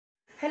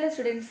Hello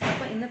students,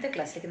 ഇന്നത്തെ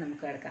ക്ലാസ്സിലേക്ക്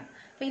നമുക്ക് കിടക്കാം.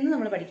 അപ്പോൾ ഇന്ന്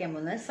നമ്മൾ പഠിക്കാൻ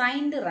പോകുന്നത്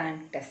സൈൻഡ്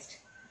റാങ്ക് ടെസ്റ്റ്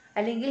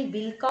അല്ലെങ്കിൽ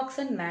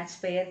വിൽകോക്സൺ മാച്ച്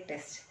പെയർ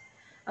ടെസ്റ്റ്.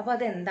 അപ്പോൾ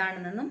അത്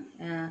എന്താണെന്നും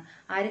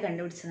ആര്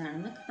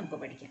കണ്ടുപിടിച്ചതാണെന്നും നമുക്ക്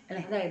പഠിക്കാം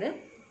അല്ലേ. അതായത്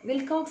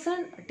വിൽകോക്സൺ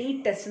ടി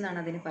ടെസ്റ്റ് എന്നാണ്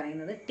അതിന്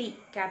പറയുന്നത്. ടി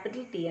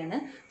ക്യാപിറ്റൽ ടി ആണ്.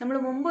 നമ്മൾ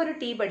മുമ്പ് ഒരു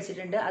ടി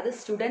പഠിച്ചിട്ടുണ്ട്, അത്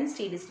സ്റ്റുഡൻസ്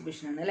ടി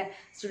ഡിസ്ട്രിബ്യൂഷൻ ആണ് അല്ലേ.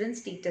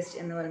 സ്റ്റുഡൻസ് ടി ടെസ്റ്റ്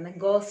എന്ന്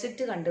പറയുന്നത്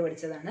ഗോസ്റ്ററ്റ്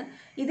കണ്ടുപിടിച്ചതാണ്.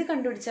 ഇത്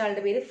കണ്ടുപിടിച്ച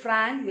ആളുടെ പേര്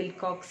Frank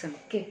Wilcoxon.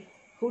 Okay,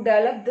 who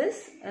developed this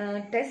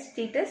test?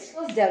 T test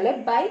was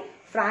developed by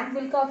Frank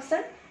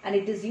Wilcoxon, and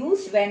it is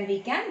used when we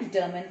can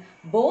determine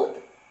both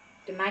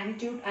the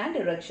magnitude and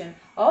direction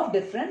of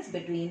difference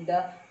between the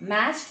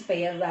matched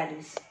pair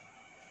values.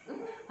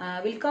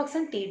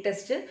 Wilcoxon T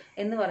test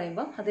എന്ന്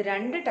പറയുമ്പോൾ അത്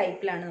രണ്ട്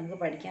ടൈപ്പിലാണ് നമുക്ക്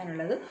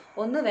പഠിക്കാനുള്ളത്.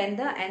 ഒന്ന് when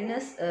the n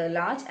is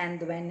large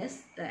and when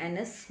n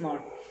is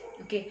small.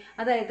 Okay,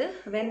 അതായത്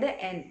when the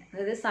n,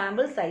 അതായത്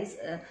sample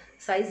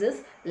size is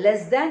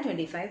less than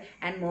 25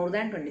 and more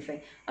than 25.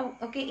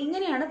 Okay,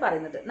 ഇങ്ങനെയാണ്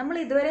പറയുന്നത്. നമ്മൾ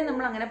ഇതുവരെ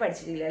നമ്മൾ അങ്ങനെ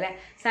പഠിച്ചിട്ടില്ല അല്ലേ.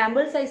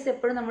 സാമ്പിൾ സൈസ്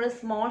എപ്പോഴും നമ്മൾ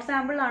സ്മോൾ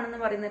സാമ്പിൾ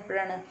ആണെന്ന് പറയുന്നത്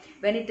എപ്പോഴാണ്?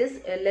 when it is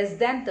less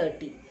than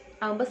 30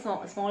 ആകുമ്പോൾ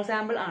സ്മോൾ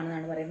സാമ്പിൾ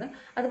ആണെന്നാണ് പറയുന്നത്.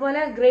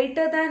 അതുപോലെ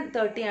ഗ്രേറ്റർ ദാൻ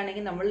 30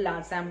 ആണെങ്കിൽ നമ്മൾ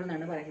ലാർജ് സാമ്പിൾ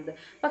എന്നാണ് പറയുന്നത്.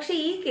 പക്ഷേ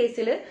ഈ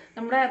കേസിൽ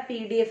നമ്മുടെ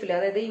PDF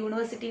അതായത്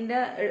യൂണിവേഴ്സിറ്റീൻ്റെ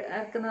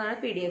ഇറക്കുന്നതാണ്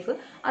PDF,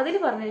 അതിൽ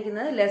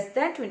പറഞ്ഞിരിക്കുന്നത് ലെസ്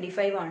ദാൻ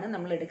 25 ആണ്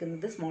നമ്മൾ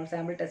എടുക്കുന്നത് സ്മോൾ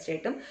സാമ്പിൾ ടെസ്റ്റ്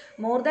ആയിട്ടും,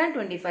 more than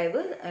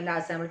 25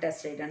 large sample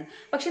test ആയിട്ടാണ്.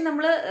 പക്ഷെ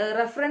നമ്മൾ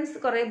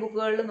റെഫറൻസ് കുറേ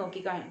ബുക്കുകളിൽ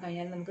നോക്കി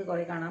കഴിഞ്ഞാൽ നമുക്ക്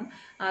കുറേ കാണാം,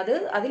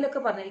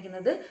 അതിലൊക്കെ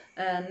പറഞ്ഞിരിക്കുന്നത്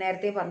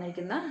നേരത്തെ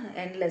പറഞ്ഞിരിക്കുന്ന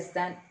n less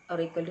than or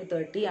equal to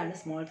 30 ആണ്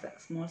സ്മോൾ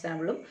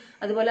സാമ്പിളും,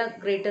 അതുപോലെ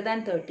greater than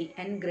 30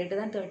 n greater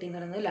than 30 എന്ന്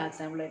പറയുന്നത് ലാർജ്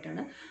സാമ്പിൾ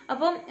ആയിട്ടാണ്.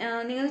 അപ്പം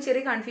നിങ്ങൾക്ക്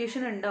ചെറിയ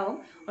കൺഫ്യൂഷൻ ഉണ്ടാവും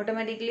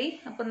ഓട്ടോമാറ്റിക്കലി.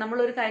 അപ്പം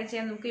നമ്മളൊരു കാര്യം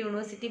ചെയ്യാം, നമുക്ക്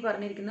യൂണിവേഴ്സിറ്റി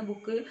പറഞ്ഞിരിക്കുന്ന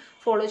ബുക്ക്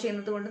ഫോളോ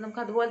ചെയ്യുന്നത് കൊണ്ട്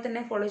നമുക്ക് അതുപോലെ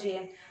തന്നെ ഫോളോ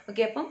ചെയ്യാം.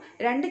 ഓക്കെ, അപ്പം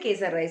രണ്ട്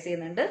കേസ് അറൈസ്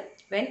ചെയ്യുന്നുണ്ട്.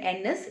 when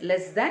n is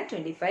less than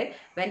 25,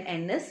 when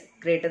n is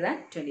greater than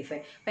 25.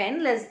 അപ്പം n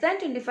ലെസ് ദാൻ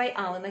 25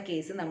 ആവുന്ന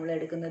കേസ് നമ്മൾ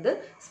എടുക്കുന്നത്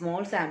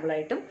സ്മോൾ സാമ്പിൾ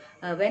ആയിട്ടും,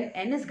 when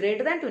n is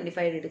greater than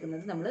 25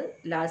 എടുക്കുന്നത് നമ്മൾ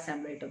ലാർജ്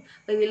സാമ്പിൾ ആയിട്ടും.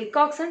 അപ്പോൾ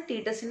വിൽകോക്സൺ ടി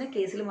ടെസ്റ്റിൻ്റെ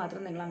കേസിൽ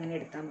മാത്രം നിങ്ങൾ അങ്ങനെ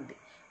എടുത്താൽ മതി.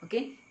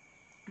 ഓക്കെ,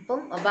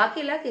 അപ്പം ബാക്കി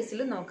എല്ലാ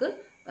കേസിലും നമുക്ക്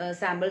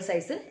sample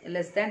size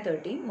less than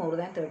 30 more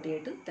than 30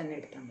 ആയിട്ട് തന്നെ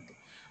എടുത്താൽ മതി.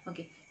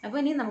 ഓക്കെ, അപ്പോൾ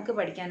ഇനി നമുക്ക്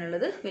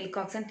പഠിക്കാനുള്ളത്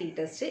വിൽകോക്സൺ ടി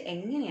ടെസ്റ്റ്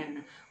എങ്ങനെയാണ്,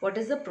 what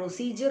is the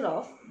procedure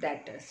of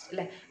that test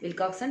അല്ലേ.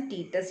 വിൽകോക്സൺ ടി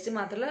ടെസ്റ്റ്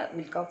മാത്രമല്ല,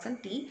 Wilcoxon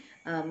T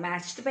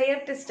matched pair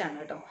test ആണ്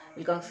കേട്ടോ.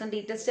 വിൽകോക്സൺ ടി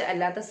ടെസ്റ്റ്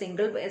അല്ലാത്ത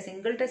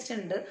സിംഗിൾ ടെസ്റ്റ്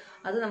ഉണ്ട്,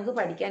 അത് നമുക്ക്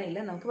പഠിക്കാനില്ല.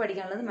 നമുക്ക്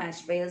പഠിക്കാനുള്ളത്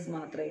മാച്ച്ഡ് പെയർസ്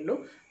മാത്രമേ ഉള്ളൂ.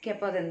 ഓക്കെ,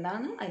 അപ്പോൾ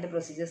അതെന്താണ് അതിൻ്റെ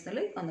പ്രൊസീജിയേഴ്സിൽ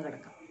ഒന്ന്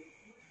കിടക്കാം.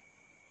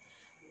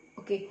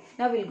 Okay,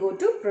 now we'll go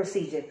to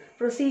procedure.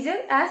 Procedure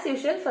as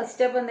usual, first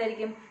step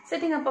എന്തായിരിക്കും?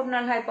 Setting up of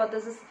null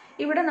hypothesis.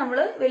 ഇവിടെ നമ്മൾ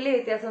വലിയ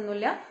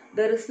വ്യത്യാസമൊന്നുമില്ല.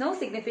 There is no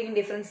significant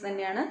difference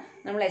തന്നെയാണ്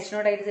നമ്മൾ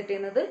H0 ആയിട്ട് സെറ്റ്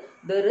ചെയ്യുന്നത്.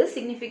 There is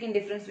significant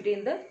difference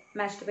between the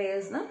matched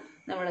pairs എന്ന്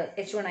നമ്മൾ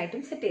H1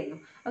 ആയിട്ടും സെറ്റ് ചെയ്യുന്നു.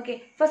 ഓക്കെ,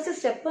 ഫസ്റ്റ്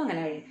സ്റ്റെപ്പ്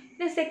അങ്ങനെ കഴിയും.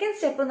 പിന്നെ സെക്കൻഡ്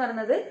സ്റ്റെപ്പ് എന്ന്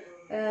പറയുന്നത്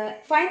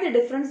find the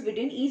difference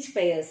between each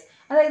pairs.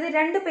 അതായത്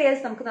രണ്ട്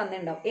പെയേഴ്സ് നമുക്ക്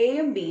തന്നിട്ടുണ്ടാവും,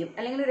 എയും ബിയും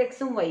അല്ലെങ്കിൽ ഒരു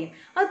എക്സും വൈയും,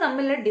 അത്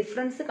തമ്മിലുള്ള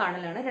ഡിഫറൻസ്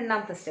കാണലാണ്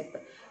രണ്ടാമത്തെ സ്റ്റെപ്പ്.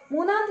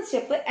 മൂന്നാമത്തെ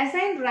step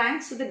assign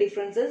ranks to the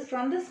differences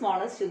from the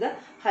smallest to the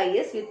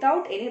highest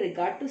without any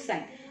regard to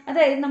sign.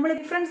 അതായത് നമ്മൾ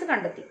ഡിഫറൻസ്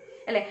കണ്ടെത്തി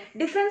അല്ലെ.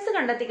 ഡിഫറൻസ്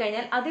കണ്ടെത്തി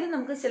കഴിഞ്ഞാൽ അതിൽ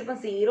നമുക്ക് ചിലപ്പോൾ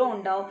 0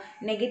 ഉണ്ടാവും,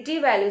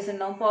 നെഗറ്റീവ് വാല്യൂസ്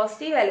ഉണ്ടാവും,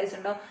 പോസിറ്റീവ് വാല്യൂസ്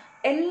ഉണ്ടാവും,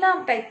 എല്ലാം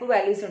ടൈപ്പ്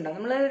വാല്യൂസ് ഉണ്ടാവും.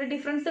 നമ്മൾ ഒരു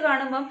ഡിഫറൻസ്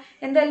കാണുമ്പം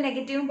എന്തായാലും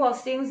നെഗറ്റീവും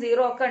പോസിറ്റീവും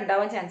 0 ഒക്കെ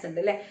ഉണ്ടാവാൻ ചാൻസ് ഉണ്ട്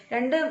അല്ലെ.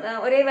 രണ്ട്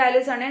ഒരേ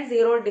വാല്യൂസ് ആണെങ്കിൽ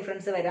 0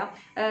 ഡിഫറൻസ് വരാം.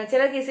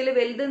 ചില കേസിൽ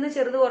വലുതിൽ നിന്ന്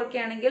ചെറുത്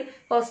കുറയ്ക്കുകയാണെങ്കിൽ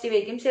പോസിറ്റീവ്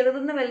ആയിരിക്കും,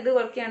 ചെറുതിൽ നിന്ന് വലുത്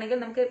കുറയ്ക്കുകയാണെങ്കിൽ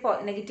നമുക്ക്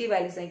നെഗറ്റീവ്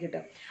വാല്യൂസ് ആയി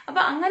കിട്ടും. അപ്പൊ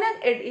അങ്ങനെ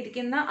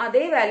ഇരിക്കുന്ന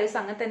അതേ വാല്യൂസ്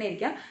അങ്ങനെ തന്നെ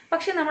ഇരിക്കാം.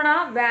 പക്ഷെ നമ്മൾ ആ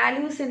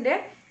വാല്യൂസിന്റെ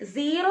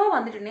 0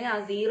 വന്നിട്ടുണ്ടെങ്കിൽ ആ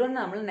 0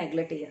 നമ്മൾ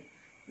നെഗ്ലക്ട് ചെയ്യാം.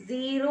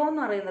 0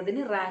 എന്ന്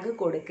പറയുന്നതിന് റാങ്ക്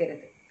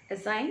കൊടുക്കരുത്.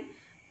 അസൈൻ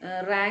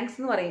റാങ്ക്സ്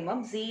എന്ന് പറയുമ്പം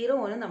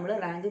 0ന് നമ്മൾ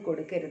റാങ്ക്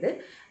കൊടുക്കരുത്.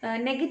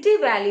 നെഗറ്റീവ്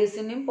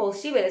വാല്യൂസിനും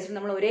പോസിറ്റീവ് വാല്യൂസിനും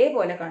നമ്മൾ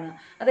ഒരേപോലെ കാണുക.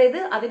 അതായത്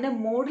അതിൻ്റെ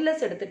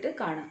മോഡുലസ് എടുത്തിട്ട്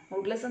കാണുക.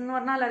 മോഡുലസ് എന്ന്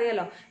പറഞ്ഞാൽ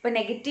അറിയാലോ, ഇപ്പം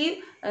നെഗറ്റീവ്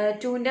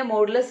 2ൻ്റെ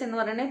മോഡുലസ് എന്ന്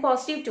പറഞ്ഞാൽ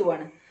പോസിറ്റീവ് 2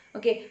 ആണ്.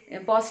 ഓക്കെ,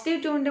 പോസിറ്റീവ്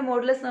 2ൻ്റെ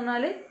മോഡുലസ് എന്ന്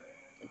പറഞ്ഞാൽ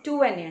 2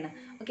 തന്നെയാണ്.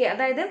 ഓക്കെ,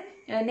 അതായത്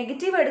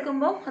നെഗറ്റീവ്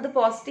എടുക്കുമ്പോൾ അത്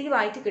പോസിറ്റീവ്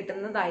ആയിട്ട്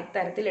കിട്ടുന്നതായി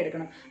തരത്തിൽ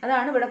എടുക്കണം.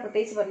 അതാണ് ഇവിടെ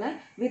പ്രത്യേകിച്ച് പറഞ്ഞത്,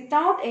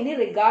 without any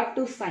regard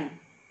to sign.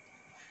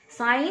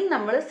 Sign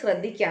നമ്മൾ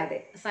ശ്രദ്ധിക്കാതെ,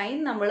 സൈൻ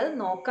നമ്മൾ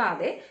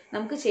നോക്കാതെ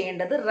നമുക്ക്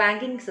ചെയ്യേണ്ടത്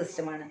റാങ്കിങ്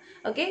സിസ്റ്റമാണ്.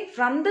 Okay,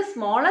 from the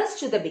smallest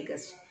to the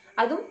biggest.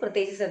 അതും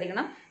പ്രത്യേകിച്ച്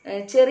ശ്രദ്ധിക്കണം.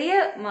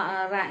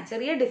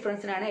 ചെറിയ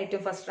ഡിഫറൻസിനാണ്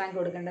ഏറ്റവും ഫസ്റ്റ് റാങ്ക്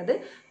കൊടുക്കേണ്ടത്.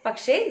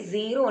 പക്ഷേ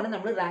 0ന്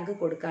നമ്മൾ റാങ്ക്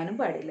കൊടുക്കാനും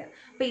പാടില്ല.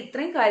 അപ്പൊ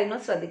ഇത്രയും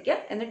കാര്യങ്ങൾ ശ്രദ്ധിക്കുക.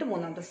 എന്നിട്ട്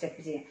മൂന്നാമത്തെ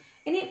സ്റ്റെപ്പ് ചെയ്യാം.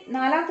 ഇനി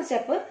നാലാമത്തെ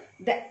step,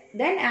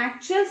 then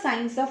actual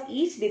signs of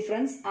each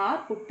difference are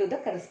put to the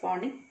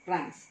corresponding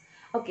ranks.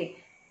 Okay,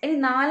 ഇനി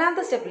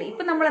നാലാമത്തെ സ്റ്റെപ്പിൽ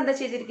ഇപ്പം നമ്മൾ എന്താ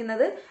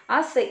ചെയ്തിരിക്കുന്നത്, ആ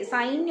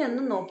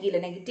സൈനൊന്നും നോക്കിയില്ല,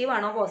 നെഗറ്റീവ്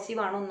ആണോ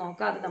പോസിറ്റീവ് ആണോ എന്ന്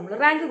നോക്കാതെ നമ്മൾ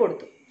റാങ്ക്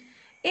കൊടുത്തു.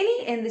 ഇനി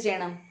എന്ത്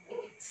ചെയ്യണം?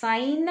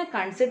 സൈനിനെ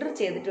കൺസിഡർ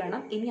ചെയ്തിട്ട്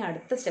വേണം ഇനി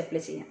അടുത്ത സ്റ്റെപ്പിൽ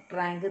ചെയ്യാൻ,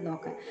 റാങ്ക്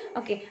നോക്കാൻ.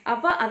 ഓക്കെ,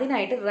 അപ്പോൾ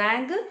അതിനായിട്ട്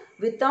റാങ്ക്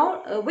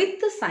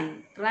വിത്ത് സൈൻ,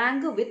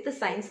 റാങ്ക് വിത്ത്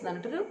സൈൻസ് എന്ന്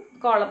പറഞ്ഞിട്ടൊരു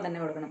കോളം തന്നെ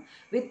കൊടുക്കണം.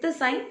 വിത്ത്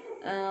സൈൻ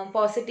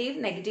പോസിറ്റീവ്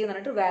നെഗറ്റീവ് എന്ന്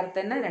പറഞ്ഞിട്ട് വേറെ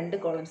തന്നെ 2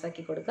 കോളംസ്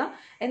ആക്കി കൊടുക്കുക.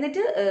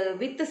 എന്നിട്ട്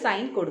വിത്ത്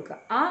സൈൻ കൊടുക്കുക.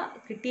 ആ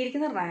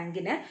കിട്ടിയിരിക്കുന്ന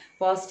റാങ്കിനെ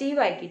പോസിറ്റീവ്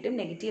ആക്കിയിട്ടും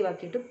നെഗറ്റീവ്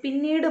ആക്കിയിട്ടും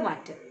പിന്നീട്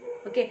മാറ്റുക.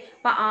 ഓക്കെ,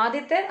 അപ്പൊ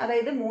ആദ്യത്തെ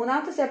അതായത്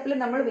 3ാമത്തെ സ്റ്റെപ്പിൽ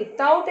നമ്മൾ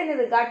without any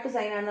regard to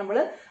sign ആണ് നമ്മൾ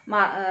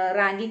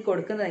റാങ്കിങ്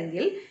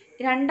കൊടുക്കുന്നതെങ്കിൽ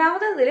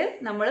 2ാമതിൽ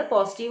നമ്മൾ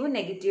പോസിറ്റീവും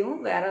നെഗറ്റീവും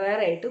വേറെ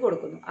വേറെ ആയിട്ട്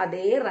കൊടുക്കുന്നു.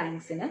 അതേ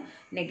റാങ്ക്സിന്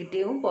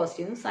നെഗറ്റീവും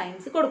പോസിറ്റീവും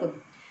സൈൻസ് കൊടുക്കുന്നു.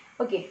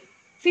 ഓക്കെ,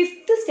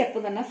 5th സ്റ്റെപ്പ്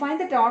തന്നെ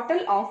find the total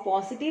of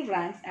positive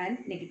ranks and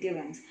negative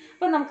ranks.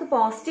 അപ്പൊ നമുക്ക്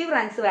പോസിറ്റീവ്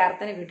റാങ്ക്സ് വേറെ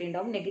തന്നെ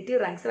കിട്ടിയിട്ടുണ്ടാവും, നെഗറ്റീവ്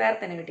റാങ്ക്സ് വേറെ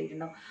തന്നെ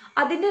കിട്ടിയിട്ടുണ്ടാവും.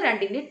 അതിന്റെ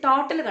രണ്ടിന്റെ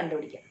ടോട്ടൽ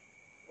കണ്ടുപിടിക്കാം.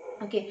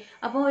 ഓക്കെ,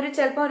 അപ്പോൾ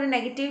ചിലപ്പോൾ ഒരു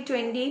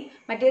 -20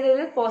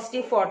 മറ്റേതൊരു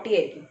 +40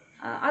 ആയിരിക്കും.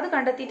 അത്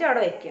കണ്ടെത്തിയിട്ട്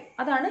അവിടെ വയ്ക്കുക.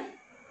 അതാണ്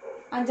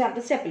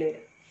 5ാമത്തെ സ്റ്റെപ്പിൽ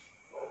വരും.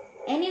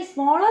 Any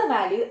smaller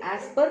value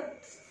as per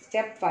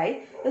step 5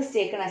 is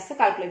taken as a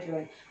calculated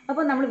value.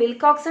 അപ്പോൾ നമ്മൾ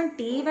വിൽകോക്സൺ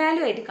ടി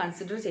വാല്യൂ ആയിട്ട്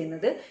കൺസിഡർ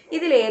ചെയ്യുന്നത്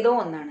ഇതിലേതോ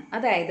ഒന്നാണ്.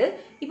 അതായത്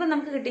ഇപ്പം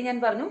നമുക്ക് കിട്ടി, ഞാൻ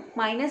പറഞ്ഞു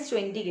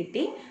 -20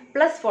 കിട്ടി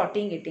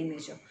 +14 കിട്ടി എന്ന്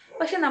വെച്ചു.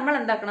 പക്ഷെ നമ്മൾ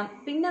എന്താക്കണം,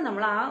 പിന്നെ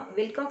നമ്മൾ ആ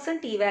വിൽകോക്സൺ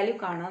ടി വാല്യൂ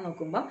കാണാൻ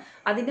നോക്കുമ്പോൾ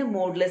അതിൻ്റെ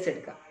മോഡുലസ്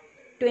എടുക്കുക,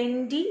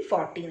 20,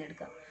 40 എന്ന്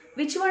എടുക്കുക.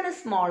 Which one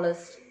is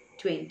smallest?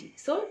 20.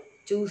 So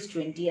choose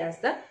 20 as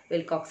the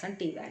Wilcoxon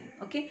T value.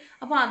 Okay,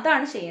 അപ്പോൾ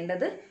അതാണ്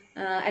ചെയ്യേണ്ടത്.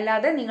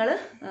 അല്ലാതെ നിങ്ങൾ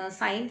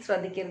സൈൻ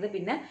ശ്രദ്ധിക്കരുത്.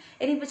 പിന്നെ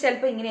ഇനിയിപ്പോൾ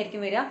ചിലപ്പോൾ ഇങ്ങനെ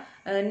ആയിരിക്കും വരിക,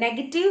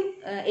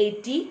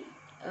 -80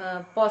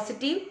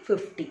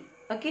 +50.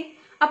 ഓക്കെ,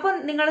 അപ്പം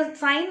നിങ്ങൾ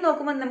സൈൻ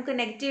നോക്കുമ്പോൾ നമുക്ക്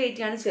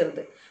 -80 ആണ്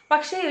ചെറുത്.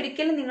 പക്ഷേ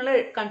ഒരിക്കലും നിങ്ങൾ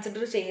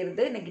കൺസിഡർ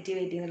ചെയ്യരുത്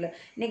 -80 എന്നുള്ള.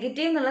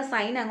 നെഗറ്റീവ് എന്നുള്ള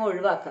സൈൻ അങ്ങ്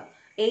ഒഴിവാക്കുക.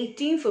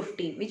 18,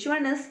 15 which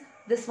one is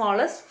the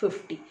smallest?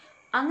 50.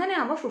 അങ്ങനെ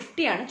ആകുമ്പോൾ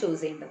 50 ആണ് ചൂസ്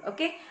ചെയ്യേണ്ടത്.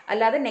 ഓക്കെ,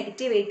 അല്ലാതെ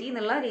 -80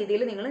 എന്നുള്ള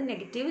രീതിയിൽ നിങ്ങൾ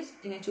നെഗറ്റീവ്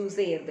ചൂസ്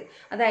ചെയ്യരുത്.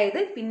 അതായത്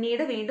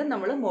പിന്നീട് വീണ്ടും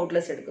നമ്മൾ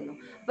മോഡുലസ് എടുക്കുന്നു.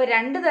 അപ്പോൾ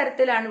 2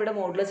 തരത്തിലാണ് ഇവിടെ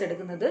മോഡുലസ്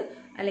എടുക്കുന്നത്,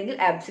 അല്ലെങ്കിൽ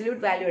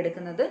ആബ്സല്യൂട്ട് വാല്യൂ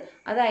എടുക്കുന്നത്.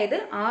 അതായത്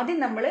ആദ്യം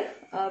നമ്മൾ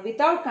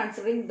വിത്തൗട്ട്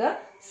കൺസിഡറിങ് ദ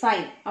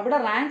സൈൻ, അവിടെ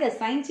റാങ്ക്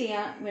അസൈൻ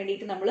ചെയ്യാൻ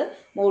വേണ്ടിയിട്ട് നമ്മൾ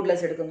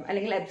മോഡുലസ് എടുക്കുന്നു,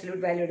 അല്ലെങ്കിൽ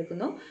ആബ്സല്യൂട്ട് വാല്യൂ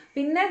എടുക്കുന്നു.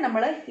 പിന്നെ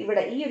നമ്മൾ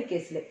ഇവിടെ ഈ ഒരു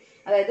കേസിൽ,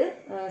 അതായത്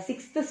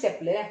 6th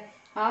സ്റ്റെപ്പിൽ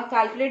ആ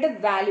calculated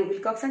value,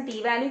 Wilcoxon T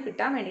value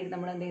കിട്ടാൻ വേണ്ടിയിട്ട്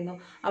നമ്മൾ എന്ത് ചെയ്യുന്നു,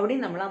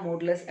 അവിടെയും നമ്മൾ ആ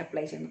മോഡുലസ്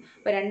അപ്ലൈ ചെയ്യുന്നു.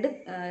 അപ്പോൾ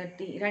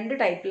 2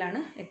 ടൈപ്പിലാണ്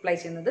അപ്ലൈ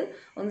ചെയ്യുന്നത്.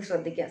 ഒന്ന്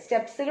ശ്രദ്ധിക്കുക,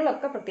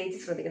 സ്റ്റെപ്സുകളൊക്കെ പ്രത്യേകിച്ച്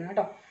ശ്രദ്ധിക്കണം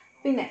കേട്ടോ.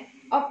 പിന്നെ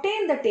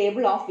obtain the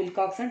table of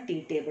Wilcoxon T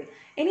table.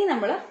 ഇനി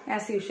നമ്മൾ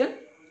as usual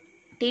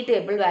T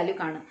table value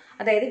കാണും.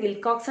 അതായത്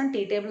വിൽകോക്സൺ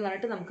ടി ടേബിൾ എന്ന്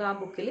പറഞ്ഞിട്ട് നമുക്ക് ആ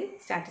ബുക്കിൽ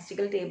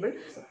statistical table,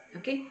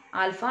 okay,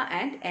 alpha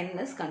and N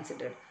is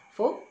considered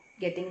for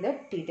getting the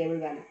T table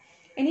value.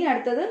 ഇനി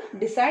അടുത്തത്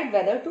decide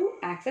whether to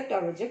accept or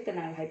reject the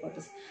null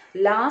hypothesis.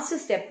 Last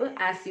step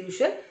as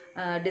usual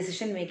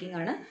decision making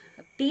ആണ്.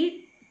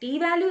 T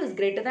value is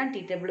greater than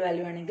T table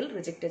value ആണെങ്കിൽ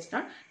reject H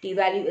not, T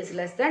value is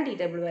less than T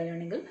table value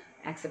ആണെങ്കിൽ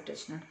accept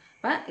H not.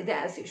 അപ്പം ഇത്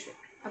as usual.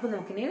 അപ്പോൾ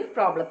നമുക്കിനി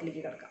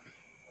പ്രോബ്ലത്തിലേക്ക് കിടക്കാം.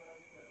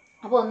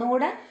 അപ്പോൾ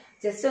ഒന്നുകൂടെ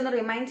ജസ്റ്റ് ഒന്ന്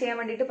റിമൈൻഡ് ചെയ്യാൻ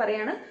വേണ്ടിയിട്ട്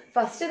പറയാണ്.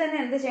 ഫസ്റ്റ് തന്നെ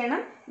എന്ത്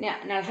ചെയ്യണം,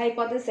 നൾ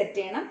ഹൈപ്പോത്തസിസ് സെറ്റ്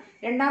ചെയ്യണം.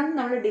 രണ്ടാമത്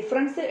നമ്മൾ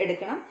ഡിഫറൻസ്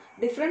എടുക്കണം.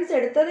 ഡിഫറൻസ്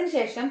എടുത്തതിന്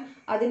ശേഷം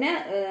അതിന്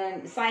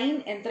സൈൻ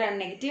എത്രയാണ്,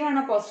 നെഗറ്റീവ്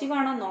ആണോ പോസിറ്റീവ്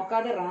ആണോ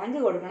നോക്കാതെ റാങ്ക്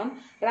കൊടുക്കണം.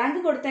 റാങ്ക്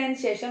കൊടുത്തതിന്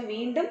ശേഷം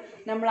വീണ്ടും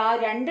നമ്മൾ ആ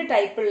 2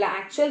 ടൈപ്പുള്ള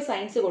ആക്ച്വൽ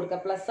സൈൻസ് കൊടുക്കുക.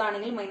 പ്ലസ്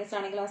ആണെങ്കിലും മൈനസ്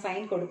ആണെങ്കിലും ആ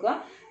സൈൻ കൊടുക്കുക.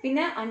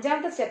 പിന്നെ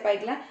 5ാമത്തെ സ്റ്റെപ്പ്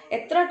ആയിട്ടുള്ള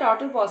എത്ര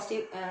ടോട്ടൽ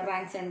പോസിറ്റീവ്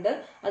റാങ്ക്സ് ഉണ്ട്,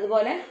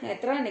 അതുപോലെ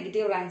എത്ര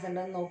നെഗറ്റീവ് റാങ്ക്സ്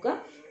ഉണ്ടെന്ന് നോക്കുക.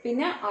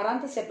 പിന്നെ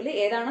 6ാമത്തെ സ്റ്റെപ്പിൽ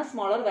ഏതാണ്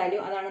സ്മോളർ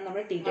വാല്യൂ, അതാണ്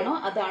നമ്മൾ ടി ആണോ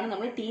അതാണ്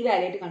നമ്മൾ ടി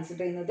വാല്യൂ ആയിട്ട്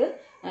കൺസിഡർ ചെയ്യുന്നത്,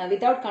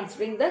 without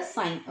considering the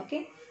sign. Okay,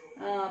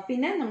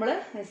 പിന്നെ നമ്മൾ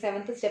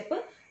 7th step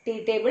T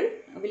table,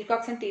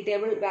 Wilcoxon T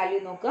table value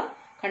നോക്കുക,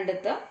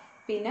 കണ്ടെത്തുക.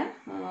 പിന്നെ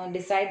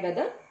decide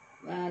whether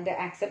the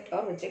accept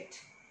or reject,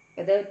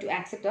 whether to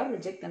accept or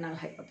reject the null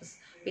hypothesis.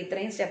 അപ്പോൾ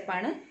ഇത്രയും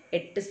സ്റ്റെപ്പാണ്.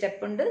 8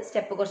 സ്റ്റെപ്പ് ഉണ്ട്.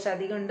 സ്റ്റെപ്പ് കുറച്ച്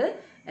അധികം ഉണ്ട്,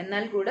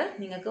 എന്നാൽ കൂടെ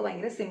നിങ്ങൾക്ക്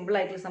ഭയങ്കര സിമ്പിൾ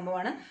ആയിട്ടുള്ള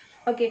സംഭവമാണ്.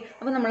 ഓക്കെ,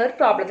 അപ്പോൾ നമ്മളൊരു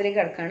പ്രോബ്ലത്തിലേക്ക്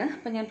കിടക്കുകയാണ്.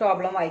 അപ്പോൾ ഞാൻ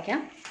പ്രോബ്ലം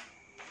വായിക്കാം.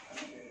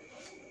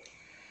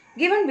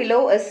 Given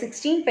below is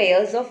 16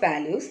 pairs of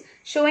values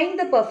showing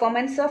the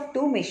performance of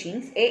 2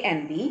 machines A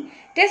and B.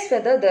 Test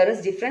whether there is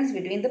difference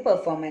between the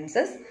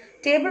performances.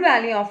 Table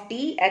value of T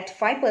at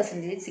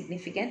 5%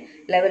 significant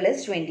level is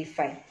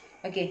 25.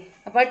 Okay,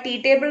 അപ്പോൾ T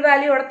table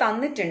value അവിടെ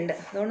തന്നിട്ടുണ്ട്.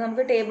 അതുകൊണ്ട്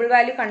നമുക്ക് table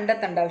value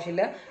കണ്ടെത്തേണ്ട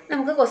ആവശ്യമില്ല.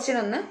 നമുക്ക് question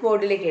ഒന്ന്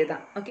ബോർഡിലേക്ക്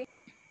എഴുതാം.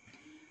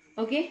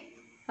 ഓക്കെ,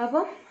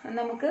 അപ്പം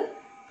നമുക്ക്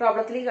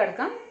പ്രോബ്ലത്തിലേക്ക്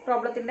കിടക്കാം.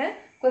 പ്രോബ്ലത്തിന്റെ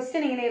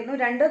ക്വസ്റ്റ്യൻ ഇങ്ങനെയായിരുന്നു.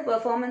 2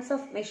 performance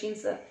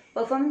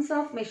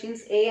of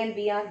machines A and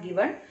B are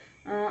given.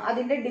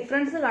 അതിന്റെ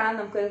ഡിഫറൻസ് കാണാൻ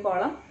നമുക്കൊരു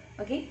column.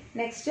 Okay,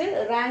 next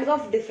rank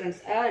of difference,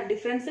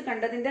 difference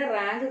കണ്ടതിന്റെ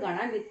rank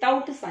കാണാൻ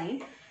വിത്തൗട്ട് സൈൻ.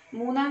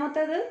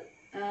 3ാമത്തേത്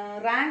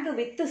റാങ്ക്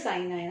വിത്ത്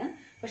സൈൻ ആണ്,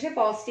 പക്ഷെ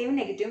പോസിറ്റീവും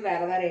നെഗറ്റീവും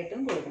വേറെ വേറെ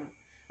ആയിട്ടും കൊടുക്കണം.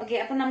 ഓക്കെ,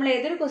 അപ്പം നമ്മൾ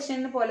ഏതൊരു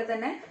ക്വസ്റ്റ്യനെ പോലെ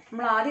തന്നെ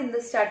നമ്മൾ ആദ്യം എന്ത്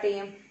സ്റ്റാർട്ട്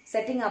ചെയ്യും,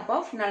 setting up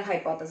of null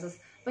hypothesis.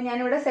 അപ്പോൾ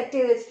ഞാനിവിടെ സെറ്റ്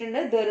ചെയ്ത്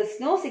വെച്ചിട്ടുണ്ട്. There is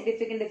no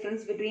significant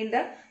difference between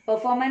the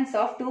performance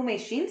of 2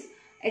 machines.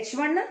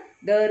 H1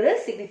 there is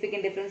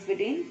significant difference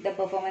between the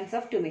performance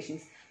of 2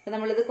 machines. അപ്പോൾ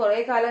നമ്മളിത് കുറേ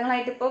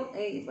കാലങ്ങളായിട്ട് ഇപ്പം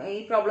ഈ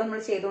പ്രോബ്ലം നമ്മൾ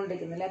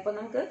ചെയ്തുകൊണ്ടിരിക്കുന്നില്ല. അപ്പോൾ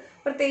നമുക്ക്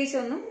പ്രത്യേകിച്ച്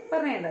ഒന്നും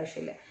പറയേണ്ട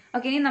ആവശ്യമില്ല.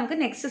 ഓക്കെ, ഇനി നമുക്ക്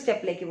നെക്സ്റ്റ്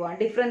സ്റ്റെപ്പിലേക്ക് പോകാം.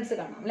 ഡിഫറൻസ്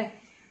കാണാം അല്ലേ.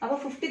 അപ്പോൾ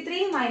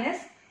 73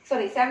 മൈനസ്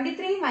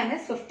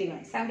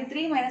 51.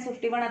 73 മൈനസ്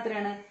 51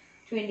 എത്രയാണ്?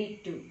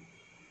 22.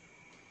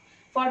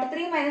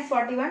 43 minus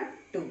 41,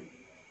 2.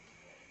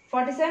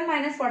 47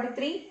 minus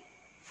 43,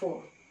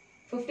 4.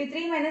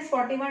 53 minus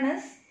 41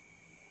 is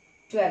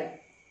 12.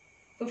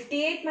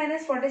 58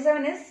 minus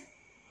 47 is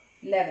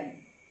 11.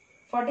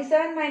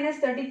 47 minus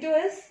 32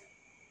 is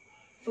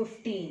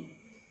 15.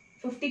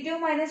 52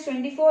 minus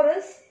 24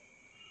 is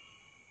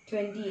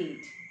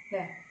 28.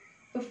 There.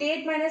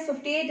 58 minus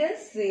 58 is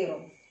 0.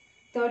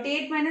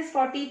 38 minus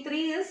 43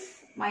 is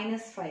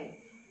minus 5.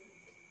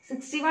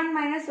 61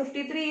 minus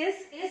 53 is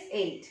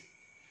 8.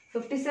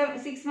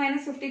 56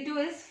 minus 52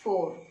 is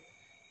 4.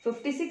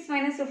 56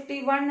 minus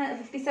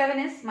 57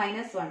 is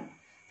minus 1.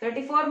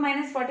 34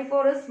 minus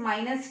 44 is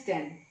minus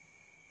 10.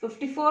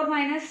 55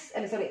 minus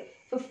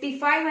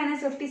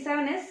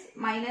 57 is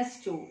minus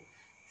 2.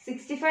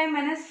 65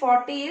 minus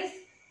 40 is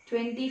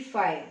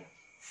 25.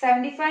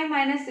 75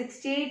 minus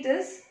 68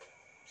 is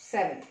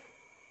 7.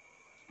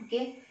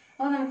 Okay.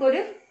 അപ്പോൾ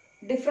നമുക്കൊരു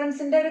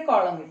ഡിഫറൻസിന്റെ ഒരു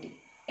column കിട്ടി.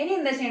 ഇനി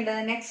എന്താ ചെയ്യേണ്ടത്?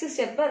 Next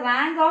step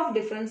rank of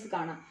difference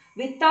കാണാം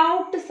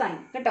without sign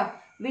കേട്ടോ,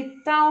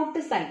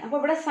 without sign. അപ്പൊ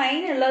ഇവിടെ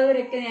സൈൻ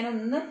ഉള്ളവരൊക്കെ ഞാൻ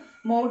ഒന്ന്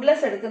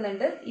മോഡുലസ്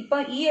എടുക്കുന്നുണ്ട്. ഇപ്പൊ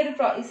ഈ ഒരു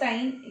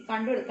സൈൻ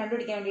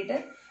കണ്ടുപിടിക്കാൻ വേണ്ടിയിട്ട്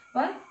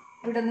അപ്പൊ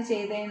ഇവിടെ ഒന്ന്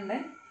ചെയ്തേണ്ട്.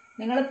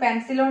 നിങ്ങൾ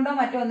പെൻസിലോണ്ടോ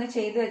മറ്റോ ഒന്ന്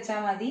ചെയ്ത്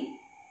വെച്ചാൽ മതി,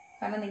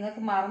 കാരണം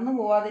നിങ്ങൾക്ക് മറന്നു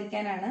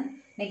പോവാതിരിക്കാനാണ്.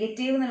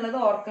 നെഗറ്റീവ് എന്നുള്ളത്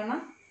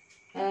ഓർക്കണം.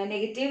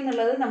 നെഗറ്റീവ്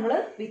എന്നുള്ളത് നമ്മൾ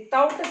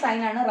വിത്തൗട്ട്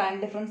സൈൻ ആണ്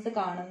റാങ്ക് ഡിഫറൻസ്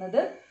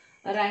കാണുന്നത്.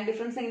 റാങ്ക്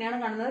ഡിഫറൻസ് എങ്ങനെയാണ്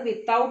കാണുന്നത്?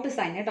 വിത്തൗട്ട്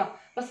സൈൻ കേട്ടോ.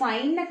 അപ്പൊ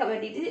സൈനിനൊക്കെ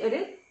പറ്റിയിട്ട് ഒരു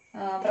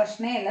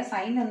പ്രശ്നമല്ല,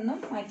 സൈൻ ഒന്നും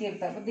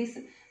മാറ്റിയെടുത്താൽ. അപ്പൊ ദിസ്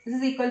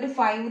ഇസ് ഈക്വൽ ടു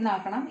 5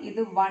 എന്നാക്കണം.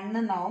 ഇത് 1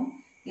 എന്നാവും,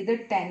 ഇത്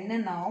 10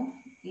 എന്നാവും,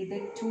 ഇത്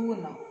 2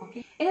 എന്നാവും. ഓക്കെ.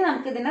 ഇനി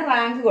നമുക്ക് ഇതിന്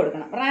റാങ്ക്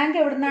കൊടുക്കണം. റാങ്ക്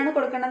എവിടെ നിന്നാണ്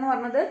കൊടുക്കേണ്ടതെന്ന്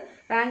പറഞ്ഞത്?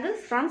 Rank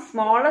from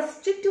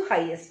smallest to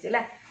highest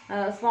അല്ലെ.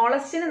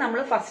 സ്മോളസ്റ്റിന് നമ്മൾ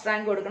ഫസ്റ്റ്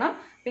റാങ്ക് കൊടുക്കണം,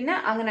 പിന്നെ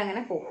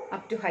അങ്ങനെ പോകും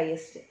up to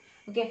highest.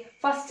 Okay.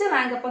 First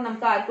rank അപ്പൊ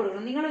നമുക്ക് ആർക്ക്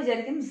കൊടുക്കണം? നിങ്ങൾ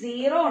വിചാരിക്കും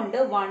 0 ഉണ്ട്,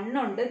 1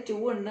 ഉണ്ട്, 2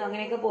 ഉണ്ട്,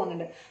 അങ്ങനെയൊക്കെ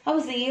പോകുന്നുണ്ട്. അപ്പൊ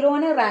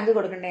 0ന് റാങ്ക്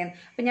കൊടുക്കണ്ടേന്ന്.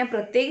 അപ്പൊ ഞാൻ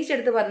പ്രത്യേകിച്ച്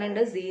എടുത്ത്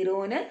പറഞ്ഞിട്ടുണ്ട്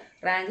 0ന്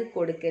റാങ്ക്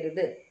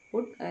കൊടുക്കരുത്.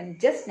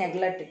 Just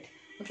neglect it.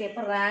 ഓക്കെ.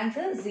 അപ്പൊ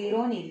റാങ്ക്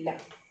 0ന് ഇല്ല,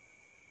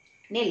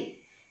 നിൽ.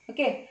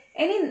 ഓക്കെ.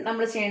 ഇനി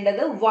നമ്മൾ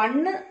ചെയ്യേണ്ടത്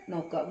 1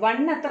 നോക്കുക.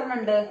 1 എത്ര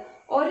ഉണ്ട്?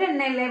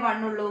 ഒരെണ്ണല്ലേ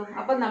 1 ഉള്ളൂ.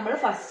 അപ്പൊ നമ്മൾ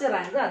ഫസ്റ്റ്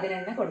റാങ്ക് അതിന്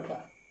തന്നെ കൊടുക്കുക.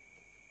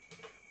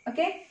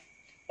 ഓക്കെ.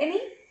 ഇനി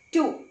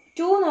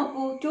 2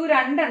 നോക്കൂ. 2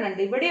 രണ്ടെണ്ണം ഉണ്ട്.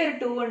 ഇവിടെ ഒരു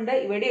 2 ഉണ്ട്,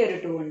 ഇവിടെ ഒരു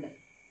 2 ഉണ്ട്.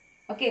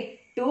 ഓക്കെ.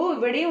 2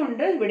 ഇവിടെയും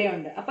ഉണ്ട്, ഇവിടെയും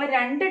ഉണ്ട്. അപ്പൊ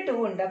 2 2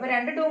 ഉണ്ട്. അപ്പൊ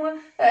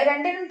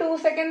രണ്ടിനും 2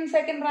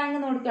 സെക്കൻഡ് റാങ്ക്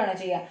കൊടുക്കുകയാണോ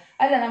ചെയ്യുക?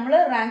 അല്ല, നമ്മൾ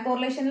റാങ്ക്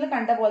കോറിലേഷനിൽ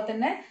കണ്ട പോലെ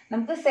തന്നെ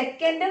നമുക്ക്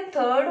സെക്കൻഡും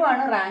തേർഡും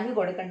ആണ് റാങ്ക്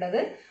കൊടുക്കേണ്ടത്.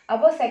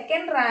 അപ്പൊ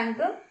second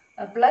rank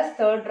plus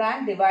third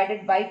rank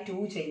divided by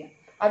 2 ചെയ്യാം.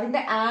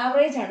 അതിന്റെ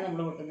ആവറേജ് ആണ്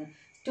നമ്മൾ കൊടുക്കുന്നത്.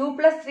 2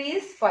 plus 3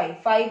 is 5.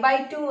 5 by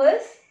 2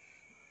 is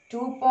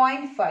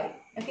 2.5.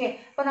 Okay.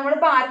 അപ്പൊ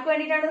നമ്മളിപ്പോ ആർക്ക്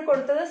വേണ്ടിയിട്ടാണ് ഇത്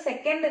കൊടുത്തത്?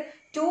 സെക്കൻഡ്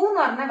 2 എന്ന്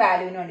പറഞ്ഞ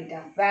വാല്യൂവിന്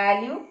വേണ്ടിയിട്ടാണ്.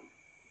 വാല്യൂ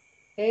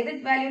ഏത്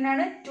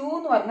വാല്യൂവിനാണ്? 2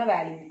 എന്ന് പറഞ്ഞ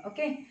വാല്യൂവിന്.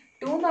 ഓക്കെ.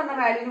 2 എന്ന് പറഞ്ഞ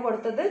വാല്യൂവിന്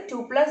കൊടുത്തത് 2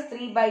 plus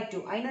 3 by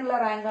 2. അതിനുള്ള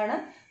റാങ്ക് ആണ്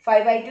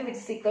 5 by 2 which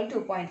is equal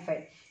to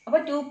 2.5. അപ്പൊ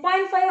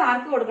 2.5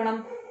 ആർക്ക് കൊടുക്കണം?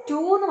 2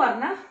 എന്ന്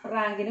പറഞ്ഞ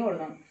റാങ്കിന്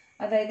കൊടുക്കണം.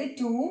 അതായത്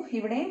 2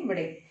 ഇവിടെയും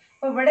ഇവിടെയും.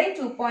 അപ്പൊ ഇവിടെയും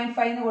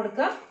 2.5 എന്ന്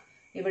കൊടുക്കുക,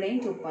 ഇവിടെയും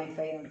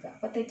 2.5 എന്ന് കൊടുക്കുക.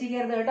 അപ്പൊ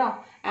തെറ്റിക്കരുത് കേട്ടോ.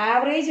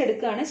 ആവറേജ്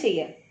എടുക്കുകയാണ്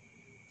ചെയ്യുക.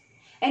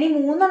 ഇനി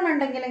 3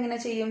 ഉണ്ടെങ്കിൽ എങ്ങനെ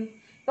ചെയ്യും?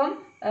 ഇപ്പം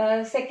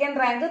second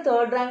rank,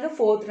 third rank,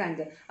 fourth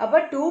rank. അപ്പൊ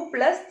 2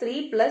 plus 3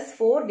 plus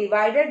 4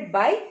 divided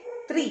by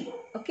 3.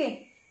 Okay.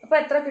 അപ്പൊ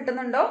എത്ര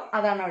കിട്ടുന്നുണ്ടോ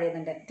അതാണ് അവിടെ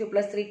എഴുതേണ്ടത്. 2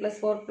 plus 3 plus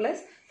 4 plus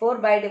 4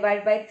 by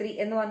divided by 3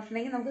 എന്ന്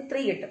പറഞ്ഞിട്ടുണ്ടെങ്കിൽ നമുക്ക്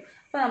 3 കിട്ടും.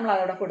 അപ്പൊ നമ്മൾ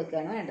അതവിടെ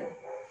കൊടുക്കുകയാണ് വേണ്ടത്.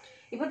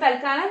 ഇപ്പൊ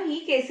തൽക്കാലം ഈ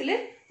കേസിൽ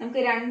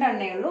നമുക്ക് 2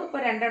 എണ്ണേ ഉള്ളൂ.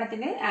 അപ്പൊ 2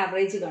 എണ്ണത്തിന്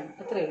ആവറേജ് കാണും,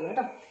 അത്രയേ ഉള്ളൂ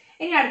കേട്ടോ.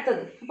 ഇനി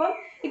അടുത്തത്, അപ്പം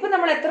ഇപ്പൊ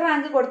നമ്മൾ എത്ര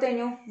റാങ്ക് കൊടുത്തു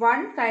കഴിഞ്ഞു?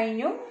 1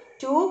 കഴിഞ്ഞു,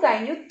 2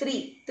 കഴിഞ്ഞു,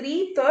 3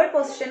 തേർഡ്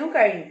പൊസിഷനും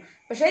കഴിഞ്ഞു.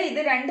 പക്ഷെ ഇത്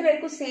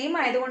രണ്ടുപേർക്കും സെയിം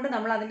ആയതുകൊണ്ട്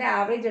നമ്മൾ അതിന്റെ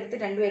ആവറേജ് എടുത്ത്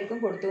രണ്ടുപേർക്കും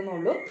കൊടുത്തു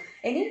എന്നുള്ളൂ.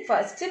 ഇനി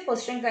ഫസ്റ്റ്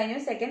പൊസിഷൻ കഴിഞ്ഞു,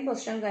 സെക്കൻഡ്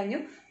പൊസിഷൻ കഴിഞ്ഞു,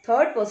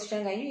 തേർഡ് പൊസിഷൻ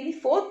കഴിഞ്ഞു. ഇനി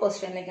ഫോർത്ത്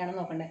പൊസിഷനിലേക്കാണ്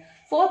നോക്കേണ്ടത്.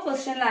 ഫോർത്ത്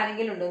പൊസിഷനിൽ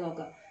ആരെങ്കിലും ഉണ്ടോ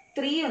നോക്കാം.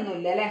 3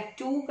 ഒന്നുമില്ല അല്ലെ.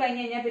 2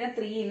 കഴിഞ്ഞ് കഴിഞ്ഞാൽ പിന്നെ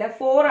 3 ഇല്ല,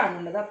 4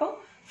 ആണുള്ളത്. അപ്പൊ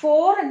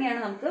 4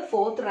 തന്നെയാണ് നമുക്ക്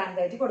ഫോർത്ത് റാങ്ക്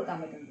ആയിട്ട് കൊടുക്കാൻ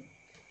പറ്റുന്നത്.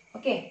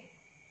 ഓക്കെ.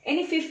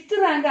 ഇനി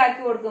ഫിഫ്ത്ത് റാങ്ക്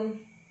ആർക്ക് കൊടുക്കും?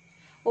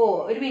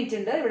 ഒരു മിനിറ്റ്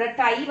ഉണ്ട്, ഇവിടെ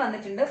ടൈ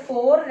വന്നിട്ടുണ്ട്.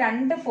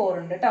 2 4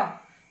 ഉണ്ട് കേട്ടോ.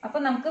 അപ്പൊ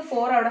നമുക്ക്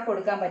 4 അവിടെ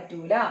കൊടുക്കാൻ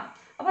പറ്റൂല.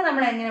 അപ്പൊ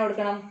നമ്മൾ എങ്ങനെ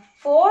കൊടുക്കണം?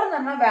 4 എന്ന്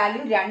പറഞ്ഞ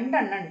വാല്യൂ 2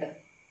 എണ്ണം ഉണ്ട്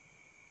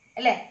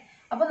അല്ലെ.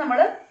 അപ്പൊ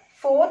നമ്മള്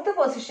ഫോർത്ത്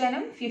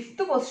പൊസിഷനും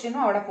ഫിഫ്ത്ത്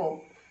പൊസിഷനും അവിടെ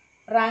പോകും.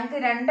 റാങ്ക്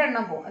 2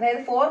 എണ്ണം പോകും.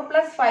 അതായത് 4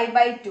 plus 5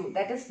 by 2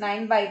 that is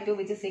 9 by 2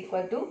 which is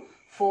equal to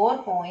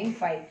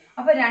 4.5.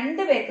 അപ്പൊ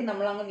രണ്ടുപേർക്കും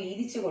നമ്മൾ അങ്ങ്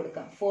വീതിച്ചു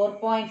കൊടുക്കാം.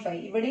 4.5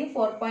 ഇവിടെയും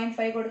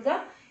 4.5 കൊടുക്കുക,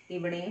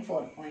 ഇവിടെയും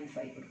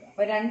 4.5 കൊടുക്കുക.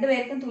 അപ്പൊ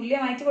രണ്ടുപേർക്കും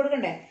തുല്യമായിട്ട്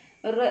കൊടുക്കണ്ടേ?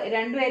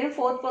 രണ്ടുപേരും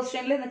ഫോർത്ത്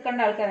പൊസിഷനിൽ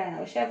നിൽക്കേണ്ട ആൾക്കാരാണ്.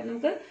 പക്ഷെ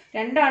നമുക്ക്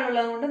 2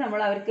 ആളുള്ളത് കൊണ്ട് നമ്മൾ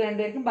അവർക്ക്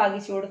രണ്ടുപേർക്കും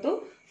ഭാഗിച്ചു കൊടുത്തു.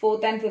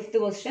 ഫോർത്ത് ആൻഡ് ഫിഫ്ത്ത്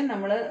പൊസിഷൻ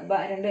നമ്മൾ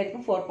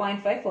രണ്ടുപേർക്കും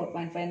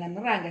 4.5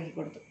 എന്ന് റാങ്ക് ആക്കി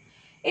കൊടുത്തു.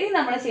 ഇനി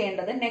നമ്മൾ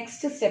ചെയ്യേണ്ടത്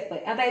നെക്സ്റ്റ് സ്റ്റെപ്പ്,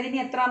 അതായത് ഇനി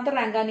എത്രാമത്തെ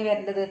റാങ്കാണ്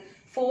വരേണ്ടത്?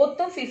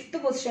 ഫോർത്തും ഫിഫ്ത്ത്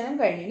പൊസിഷനും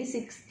കഴിഞ്ഞു. ഇനി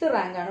 6th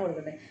റാങ്ക് ആണ്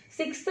കൊടുക്കുന്നത്.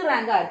 6th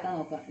റാങ്ക് ആർക്കാ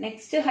നോക്കാം.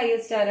 നെക്സ്റ്റ്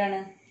ഹയസ്റ്റ്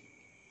ആരാണ്?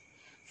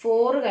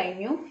 4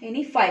 കഴിഞ്ഞു.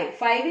 ഇനി 5.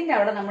 5ന്റെ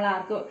അവിടെ നമ്മൾ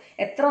ആർക്ക്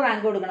എത്ര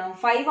റാങ്ക് കൊടുക്കണം?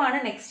 5 ആണ്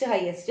നെക്സ്റ്റ്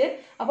ഹയസ്റ്റ്.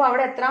 അപ്പൊ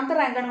അവിടെ എത്രാമത്തെ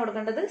റാങ്ക് ആണ്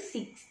കൊടുക്കേണ്ടത്?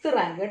 6th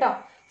റാങ്ക് കേട്ടോ.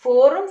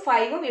 4ഉം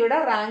 5ഉം ഇവിടെ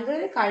റാങ്ക്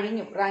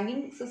കഴിഞ്ഞു,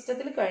 റാങ്കിങ്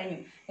സിസ്റ്റത്തിൽ കഴിഞ്ഞു.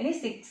 ഇനി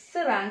 6th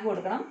റാങ്ക്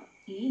കൊടുക്കണം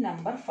ഈ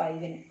നമ്പർ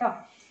 5ന് കേട്ടോ.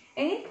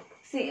 ഇനി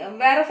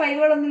വേറെ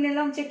 5കളൊന്നും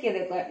ഇല്ലല്ലോ, ചെക്ക്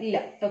ചെയ്തേക്കുക, ഇല്ല.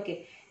 ഓക്കെ,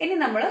 ഇനി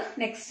നമ്മൾ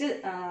നെക്സ്റ്റ്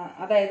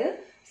അതായത്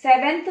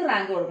 7th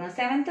റാങ്ക് കൊടുക്കണം.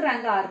 7th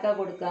റാങ്ക് ആർക്കാ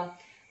കൊടുക്കുക?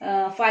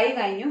 5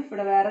 കഴിഞ്ഞു.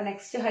 ഇവിടെ വേറെ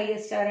നെക്സ്റ്റ്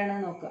ഹയസ്റ്റ്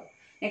ആരാണെന്ന് നോക്കുക.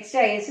 നെക്സ്റ്റ്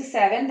ഹയസ്റ്റ്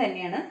 7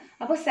 തന്നെയാണ്.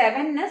 അപ്പൊ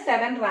 7ന്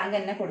 7 റാങ്ക്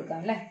തന്നെ കൊടുക്കാം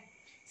അല്ലെ.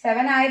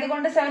 7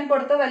 ആയതുകൊണ്ട് 7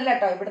 കൊടുത്തതല്ല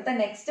കേട്ടോ. ഇവിടുത്തെ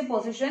നെക്സ്റ്റ്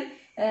പൊസിഷൻ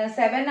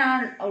 7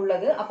 ആണ്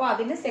ഉള്ളത്. അപ്പൊ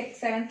അതിന്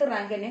 7th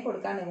റാങ്ക് തന്നെ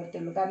കൊടുക്കാൻ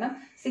നിവൃത്തിയുള്ളൂ. കാരണം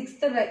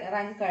 6th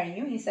റാങ്ക്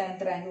കഴിഞ്ഞു, ഈ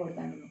 7th റാങ്ക്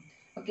കൊടുക്കാനുള്ളൂ.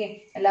 ഓക്കെ,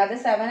 അല്ലാതെ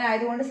 7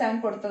 ആയതുകൊണ്ട് 7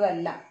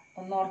 കൊടുത്തതല്ല,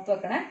 ഒന്ന് ഓർത്ത്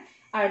വെക്കണേ.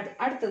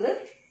 അടുത്തത്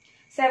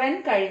 7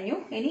 കഴിഞ്ഞു.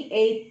 ഇനി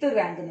 8th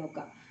റാങ്ക്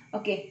നോക്കാം.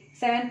 ഓക്കെ,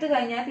 7th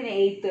കഴിഞ്ഞാൽ പിന്നെ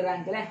 8th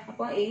റാങ്ക് അല്ലെ.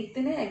 അപ്പൊ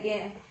 8ന്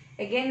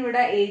അഗൈൻ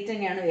ഇവിടെ 8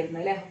 തന്നെയാണ്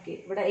വരുന്നത് അല്ലെ. ഓക്കെ,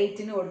 ഇവിടെ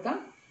 8ന് കൊടുക്കാം.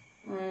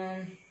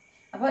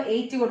 അപ്പൊ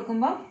 8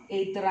 കൊടുക്കുമ്പോൾ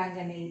 8th റാങ്ക്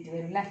തന്നെ 8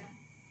 വരും അല്ലെ.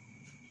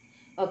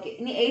 ഓക്കെ,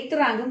 ഇനി 8th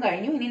റാങ്കും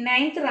കഴിഞ്ഞു. ഇനി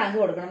 9th റാങ്ക്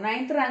കൊടുക്കണം.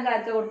 9th റാങ്ക്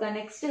ആർക്കാ കൊടുക്കാം?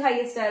 നെക്സ്റ്റ്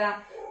ഹയസ്റ്റ് ആരാ?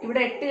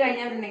 ഇവിടെ 8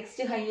 കഴിഞ്ഞാൽ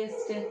നെക്സ്റ്റ്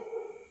ഹയസ്റ്റ്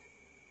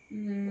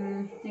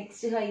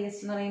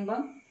എന്ന് പറയുമ്പോ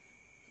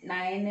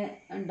 9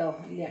 ഉണ്ടോ?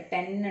 ഇല്ല.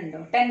 10 ഉണ്ടോ?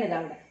 10 ഇതാ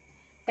അവിടെ.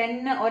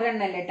 10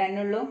 ഒരെണ്ണല്ലേ 10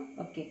 ഉള്ളൂ.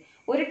 ഓക്കെ,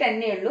 ഒരു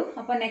 10 ഉള്ളൂ.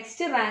 അപ്പൊ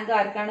നെക്സ്റ്റ് റാങ്ക്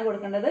ആർക്കാണ്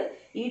കൊടുക്കേണ്ടത്?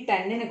 ഈ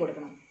 10ന്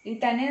കൊടുക്കണം. ഈ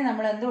 10ന്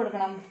നമ്മൾ എന്ത്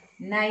കൊടുക്കണം?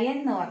 9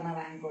 എന്ന് പറഞ്ഞ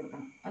റാങ്ക്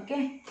കൊടുക്കണം. ഓക്കെ,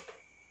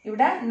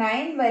 ഇവിടെ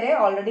 9 വരെ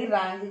ഓൾറെഡി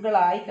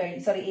റാങ്കുകളായി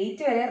കഴിഞ്ഞു,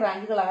 8 വരെ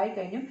റാങ്കുകളായി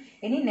കഴിഞ്ഞു.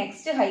 ഇനി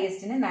നെക്സ്റ്റ്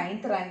ഹയസ്റ്റിന്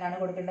 9th റാങ്ക് ആണ്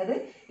കൊടുക്കേണ്ടത്.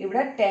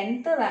 ഇവിടെ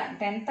 10th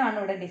ആണ്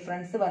ഇവിടെ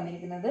ഡിഫറൻസ്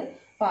വന്നിരിക്കുന്നത്.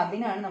 അപ്പൊ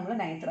അതിനാണ് നമ്മൾ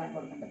 9th റാങ്ക്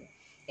കൊടുക്കേണ്ടത്.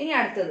 ഇനി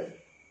അടുത്തത്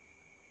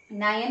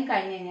 9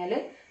 കഴിഞ്ഞ് കഴിഞ്ഞാൽ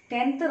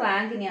 10th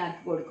റാങ്ക് ഇനി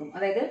ആർക്ക് കൊടുക്കും?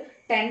 അതായത്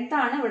 10th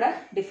ആണ് ഇവിടെ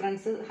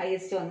ഡിഫറൻസ്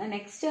ഹയസ്റ്റ് വന്നത്.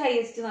 നെക്സ്റ്റ്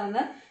ഹയസ്റ്റ് എന്ന്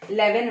പറയുന്നത്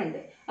 11 ഉണ്ട്.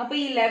 അപ്പൊ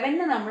ഈ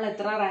 11ന് നമ്മൾ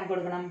എത്ര റാങ്ക്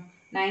കൊടുക്കണം?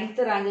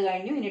 9th റാങ്ക്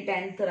കഴിഞ്ഞു, ഇനി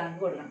 10th റാങ്ക്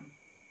കൊടുക്കണം.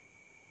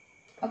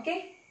 ഓക്കെ,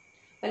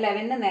 അപ്പൊ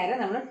 11ന് നേരെ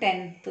നമ്മൾ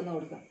 10th എന്ന്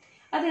കൊടുക്കാം.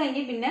 അത്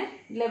കഴിഞ്ഞ് പിന്നെ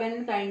 11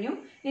 കഴിഞ്ഞു.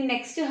 ഇനി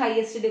നെക്സ്റ്റ്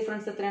ഹയസ്റ്റ്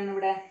ഡിഫറൻസ് എത്രയാണ്?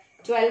 ഇവിടെ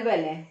 12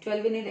 അല്ലേ.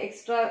 12ന്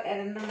എക്സ്ട്രാ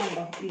എണ്ണം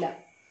ഉണ്ടോ? ഇല്ല,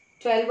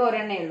 12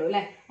 ഒരെണ്ണേ ഉള്ളൂ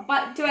അല്ലെ. അപ്പൊ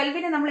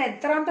 12ന് നമ്മൾ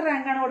എത്രാമത്തെ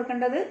റാങ്ക് ആണ്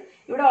കൊടുക്കേണ്ടത്?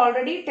 ഇവിടെ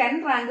ഓൾറെഡി 10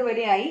 റാങ്ക്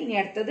വരെ ആയി. ഇനി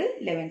അടുത്തത്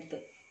 11th.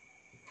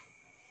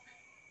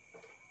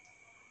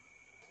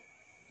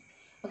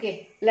 ഓക്കെ,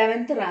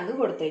 11th റാങ്ക്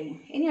കൊടുത്തു കഴിഞ്ഞു.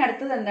 ഇനി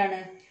അടുത്തത് എന്താണ്?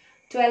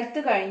 12th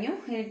കഴിഞ്ഞു.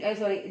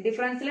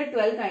 ഡിഫറൻസിൽ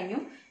 12 കഴിഞ്ഞു.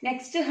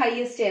 നെക്സ്റ്റ്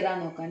ഹയസ്റ്റ് ഏതാ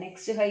നോക്കാം.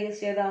 നെക്സ്റ്റ്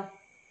ഹയസ്റ്റ് ഏതാ?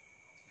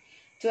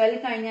 12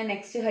 കഴിഞ്ഞാൽ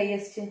നെക്സ്റ്റ്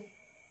ഹയസ്റ്റ്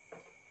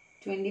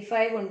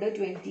 25 ഉണ്ട്,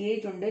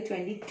 28 ഉണ്ട്,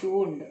 22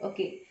 ഉണ്ട്.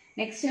 ഓക്കെ,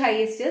 നെക്സ്റ്റ്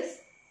ഹയസ്റ്റ്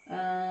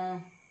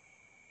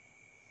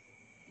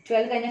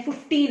 12 കഴിഞ്ഞാൽ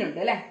 15 ഉണ്ട്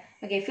അല്ലെ.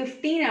 ഓക്കെ,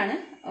 15 ആണ്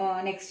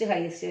നെക്സ്റ്റ്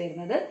ഹയസ്റ്റ്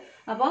വരുന്നത്.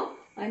 അപ്പം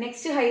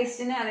നെക്സ്റ്റ്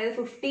ഹയസ്റ്റിന്, അതായത്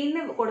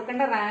 15ന്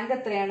കൊടുക്കേണ്ട റാങ്ക്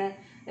എത്രയാണ്?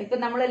 ഇപ്പൊ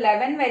നമ്മൾ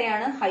 11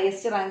 വരെയാണ്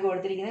ഹയസ്റ്റ് റാങ്ക്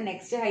കൊടുത്തിരിക്കുന്നത്.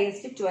 നെക്സ്റ്റ്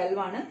ഹയസ്റ്റ് 12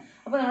 ആണ്.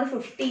 അപ്പൊ നമ്മൾ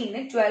 15ന്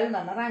 12 എന്ന്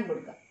പറഞ്ഞ റാങ്ക്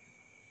കൊടുക്കാം.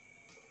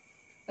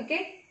 ഓക്കെ,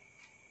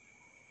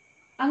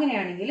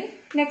 അങ്ങനെയാണെങ്കിൽ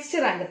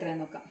നെക്സ്റ്റ് റാങ്ക്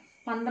എത്രയാന്ന് നോക്കാം.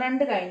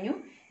 12 കഴിഞ്ഞു.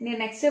 ഇനി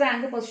നെക്സ്റ്റ്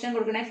റാങ്ക് പൊസിഷൻ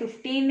കൊടുക്കണേ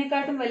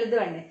 15നെക്കാട്ടും വലുത്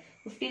വേണ്ടേ?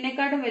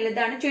 15നെക്കാട്ടും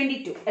വലുതാണ്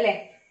 22 അല്ലെ.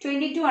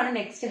 22 ആണ്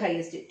നെക്സ്റ്റ്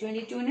ഹയസ്റ്റ്.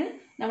 22ന്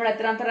നമ്മൾ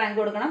എത്രാമത്തെ റാങ്ക്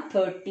കൊടുക്കണം?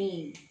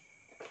 13.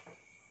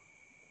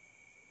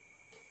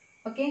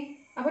 ഓക്കെ,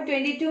 അപ്പൊ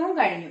 22ഉം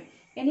കഴിഞ്ഞു.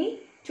 ഇനി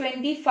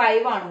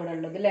 25 ആണ് ഇവിടെ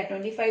ഉള്ളത് അല്ലെ.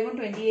 25ഉം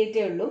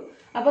 28 ഉള്ളൂ.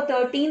 അപ്പൊ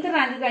 13th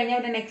റാങ്ക് കഴിഞ്ഞാൽ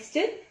പിന്നെ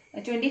നെക്സ്റ്റ്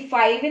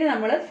 25ന്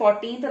നമ്മൾ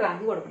 14th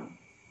റാങ്ക് കൊടുക്കണം.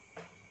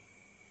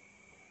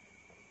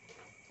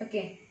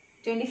 ഓക്കെ,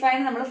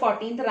 25ന് നമ്മൾ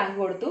 14th റാങ്ക്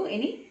കൊടുത്തു.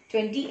 ഇനി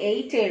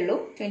 28 ഉള്ളൂ.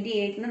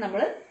 28ന്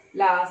നമ്മൾ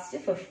ലാസ്റ്റ്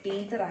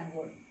 15th റാങ്ക്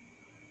കൊടുക്കും.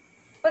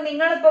 അപ്പൊ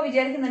നിങ്ങളിപ്പോ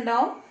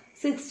വിചാരിക്കുന്നുണ്ടാവും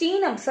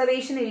 16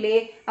 ഒബ്സർവേഷൻ ഇല്ലേ,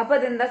 അപ്പൊ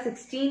അതെന്താ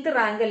 16th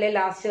റാങ്ക് അല്ലേ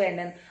ലാസ്റ്റ്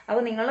വേണ്ടത്?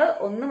 അപ്പൊ നിങ്ങൾ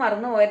ഒന്ന്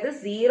മറന്നു പോയത്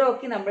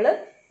 0ക്ക് നമ്മൾ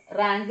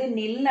റാങ്ക്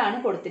നില്ലാണ്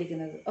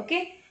കൊടുത്തിരിക്കുന്നത്. ഓക്കെ,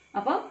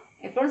 അപ്പൊ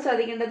എപ്പോഴും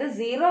ശ്രദ്ധിക്കേണ്ടത്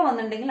 0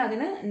 വന്നിട്ടുണ്ടെങ്കിൽ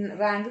അതിന്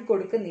റാങ്ക്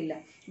കൊടുക്കുന്നില്ല,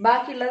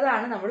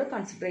 ബാക്കിയുള്ളതാണ് നമ്മൾ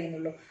കൺസിഡർ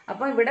ചെയ്യുന്നുള്ളൂ.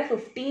 അപ്പൊ ഇവിടെ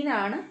 15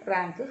 ആണ്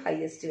റാങ്ക്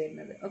ഹയസ്റ്റ്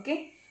വരുന്നത്. ഓക്കെ,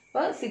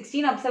 അപ്പൊ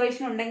 16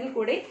 ഒബ്സർവേഷൻ ഉണ്ടെങ്കിൽ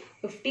കൂടി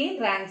 15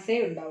 റാങ്ക്സേ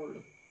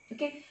ഉണ്ടാവുള്ളൂ.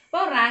 ഓക്കെ, അപ്പൊ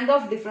rank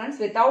of difference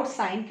without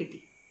sign കിട്ടി.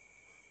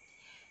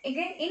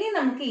 ഓക്കെ, ഇനി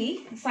നമുക്ക് ഈ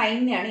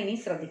സൈനിനെയാണ് ഇനി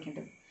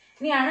ശ്രദ്ധിക്കേണ്ടത്.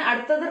 ഇനിയാണ്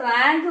അടുത്തത്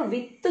റാങ്ക്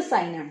വിത്ത്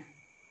സൈൻ ആണ്.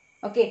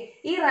 ഓക്കെ,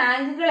 ഈ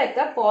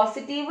റാങ്കുകളൊക്കെ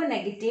പോസിറ്റീവ്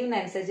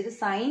നെഗറ്റീവിനനുസരിച്ചിട്ട്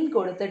സൈൻ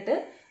കൊടുത്തിട്ട്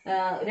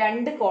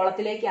 2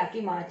 കോളത്തിലേക്ക്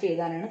ആക്കി മാറ്റി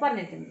എഴുതാനാണ്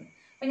പറഞ്ഞിരിക്കുന്നത്.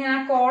 അപ്പൊ ഞാൻ ആ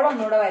കോളം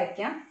ഒന്നുകൂടെ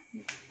വരയ്ക്കാം.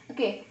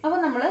 ഓക്കെ, അപ്പൊ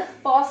നമ്മൾ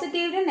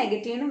പോസിറ്റീവിനും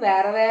നെഗറ്റീവിനും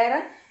വേറെ വേറെ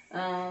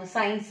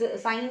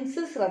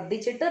സൈൻസ്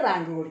ശ്രദ്ധിച്ചിട്ട്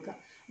റാങ്ക് കൊടുക്കുക.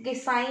 ഓക്കെ,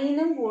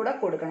 സൈനും കൂടെ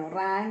കൊടുക്കണം.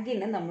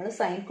 റാങ്കിന് നമ്മൾ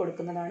സൈൻ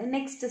കൊടുക്കുന്നതാണ്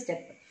നെക്സ്റ്റ്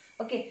സ്റ്റെപ്പ്.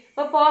 ഓക്കെ,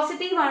 അപ്പൊ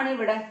പോസിറ്റീവ് ആണ്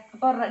ഇവിടെ.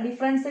 അപ്പൊ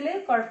ഡിഫറൻസിൽ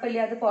കുഴപ്പമില്ല,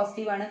 അത്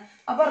പോസിറ്റീവ് ആണ്.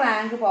 അപ്പൊ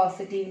റാങ്ക്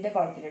പോസിറ്റീവിന്റെ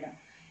കുഴപ്പമിലിടാം.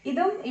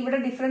 ഇതും ഇവിടെ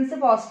ഡിഫറൻസ്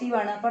പോസിറ്റീവ്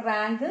ആണ്. അപ്പൊ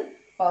റാങ്ക്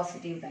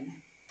പോസിറ്റീവ് തന്നെ.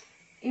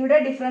 ഇവിടെ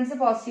ഡിഫറൻസ്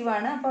പോസിറ്റീവ്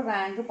ആണ്. അപ്പൊ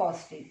റാങ്ക്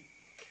പോസിറ്റീവ്.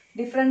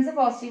 ഡിഫറൻസ്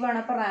പോസിറ്റീവ് ആണ്.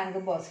 അപ്പൊ റാങ്ക്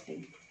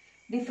പോസിറ്റീവ്.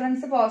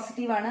 ഡിഫറൻസ്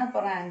പോസിറ്റീവ് ആണ്,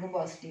 അപ്പോൾ റാങ്ക്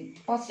പോസിറ്റീവ്.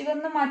 പോസിറ്റീവ്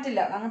ഒന്നും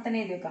മാറ്റില്ല, അങ്ങനെ തന്നെ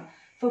എഴുതി വെക്കാം.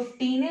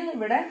 15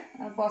 ഇവിടെ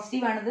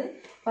പോസിറ്റീവ് ആണിത്,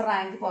 അപ്പോൾ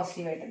റാങ്ക്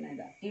പോസിറ്റീവ് ആയിട്ട് തന്നെ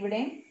എഴുതാം.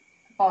 ഇവിടെയും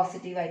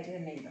പോസിറ്റീവ് ആയിട്ട്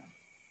തന്നെ എഴുതാം.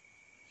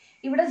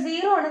 ഇവിടെ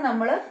 0 ആണ്,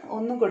 നമ്മൾ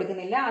ഒന്നും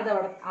കൊടുക്കുന്നില്ല, അത്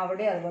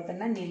അവിടെ അതുപോലെ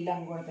തന്നെ നില്ല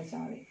അങ്ങ് കൊടുത്താൽ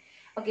മതി.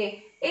 ഓക്കെ,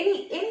 ഇനി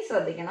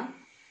ശ്രദ്ധിക്കണം.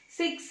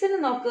 6ന്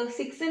നോക്ക്,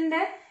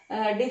 6ന്റെ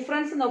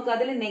ഡിഫറൻസ് നോക്ക്,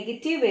 അതിൽ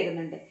നെഗറ്റീവ്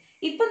വരുന്നുണ്ട്.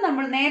 ഇപ്പം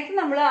നേരത്തെ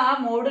നമ്മൾ ആ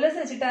മോഡുലസ്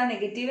വെച്ചിട്ട് ആ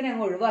നെഗറ്റീവിനെ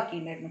അങ്ങ്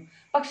ഒഴിവാക്കിയിട്ടുണ്ടായിരുന്നു.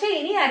 പക്ഷെ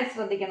ഇനി ആരെ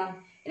ശ്രദ്ധിക്കണം?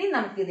 ഇനി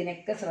നമുക്ക്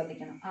ഇതിനൊക്കെ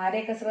ശ്രദ്ധിക്കണം.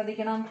 ആരെയൊക്കെ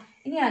ശ്രദ്ധിക്കണം?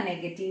 ഇനി ആ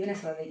നെഗറ്റീവിനെ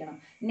ശ്രദ്ധിക്കണം.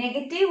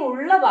 നെഗറ്റീവ്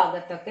ഉള്ള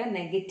ഭാഗത്തൊക്കെ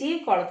നെഗറ്റീവ്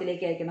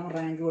കോളത്തിലേക്ക് ആയിരിക്കണം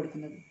റാങ്ക്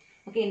കൊടുക്കുന്നത്.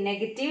 ഓക്കെ,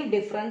 നെഗറ്റീവ്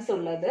ഡിഫറൻസ്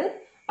ഉള്ളത്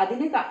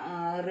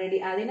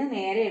അതിന്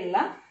നേരെയുള്ള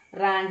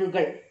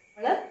റാങ്കുകൾ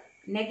നമ്മൾ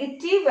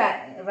നെഗറ്റീവ്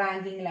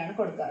റാങ്കിങ്ങിലാണ്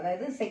കൊടുക്കുക.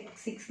 അതായത്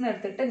 6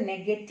 എടുത്തിട്ട്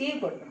നെഗറ്റീവ്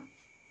കൊടുക്കണം.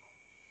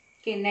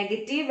 ഓക്കെ,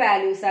 നെഗറ്റീവ്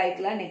വാല്യൂസ്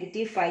ആയിട്ടുള്ള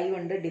 -5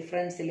 ഉണ്ട്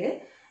ഡിഫറൻസിൽ.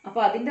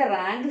 അപ്പോൾ അതിന്റെ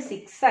റാങ്ക്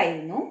 6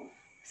 ആയിരുന്നു.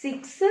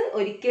 6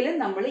 ഒരിക്കലും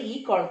നമ്മൾ ഈ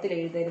കോളത്തിൽ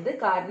എഴുതരുത്,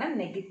 കാരണം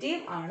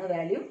നെഗറ്റീവ് ആണ്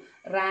വാല്യൂ.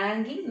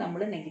 റാങ്കിങ്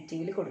നമ്മൾ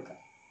നെഗറ്റീവിൽ കൊടുക്കുക.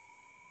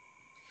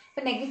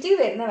 അപ്പൊ നെഗറ്റീവ്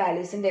വരുന്ന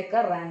വാല്യൂസിന്റെ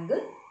ഒക്കെ റാങ്ക്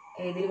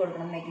ഏതിൽ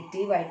കൊടുക്കണം?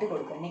 നെഗറ്റീവ് ആയിട്ട്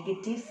കൊടുക്കുക.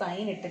 നെഗറ്റീവ്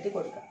സൈൻ ഇട്ടിട്ട്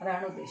കൊടുക്കുക,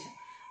 അതാണ് ഉദ്ദേശം.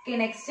 ഓക്കെ,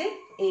 നെക്സ്റ്റ്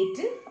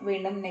 8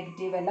 വീണ്ടും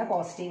നെഗറ്റീവ് അല്ല,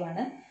 പോസിറ്റീവ്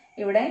ആണ്.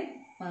 ഇവിടെ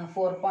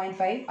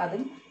 4.5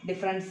 അതും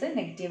ഡിഫറൻസ്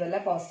നെഗറ്റീവ് അല്ല,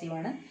 പോസിറ്റീവ്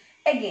ആണ്.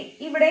 അഗെയിൻ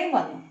ഇവിടെയും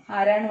വന്നു.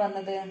 ആരാണ്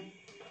വന്നത്?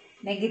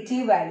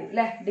 നെഗറ്റീവ് വാല്യൂ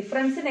അല്ലെ.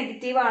 ഡിഫറൻസ്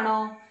നെഗറ്റീവ് ആണോ?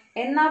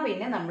 എന്നാ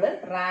പിന്നെ നമ്മൾ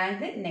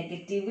റാങ്ക്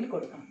നെഗറ്റീവിൽ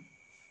കൊടുക്കണം.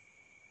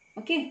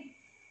 ഓക്കെ,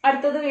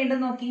 അടുത്തത് വീണ്ടും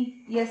നോക്കി.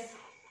 യെസ്,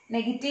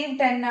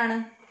 -10 ആണ്.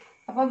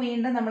 അപ്പൊ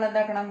വീണ്ടും നമ്മൾ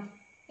എന്താക്കണം?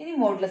 ഇനി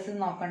മോഡുലസ്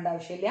നോക്കേണ്ട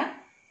ആവശ്യമില്ല.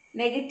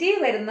 നെഗറ്റീവ്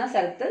വരുന്ന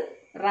സ്ഥലത്ത്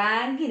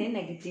റാങ്കിന്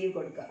നെഗറ്റീവ്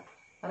കൊടുക്കുക.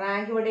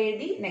 റാങ്ക് ഇവിടെ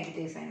എഴുതി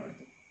നെഗറ്റീവ് സൈൻ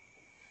കൊടുത്തു.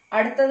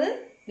 അടുത്തത്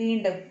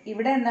വീണ്ടും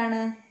ഇവിടെ എന്താണ്?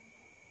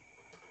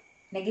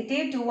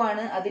 -2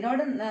 ആണ്.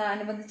 അതിനോട്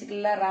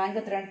അനുബന്ധിച്ചിട്ടുള്ള റാങ്ക്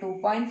എത്രയാണ്?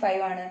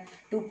 2.5 ആണ്.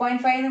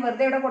 2.5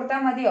 വെറുതെ ഇവിടെ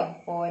കൊടുത്താൽ മതിയോ?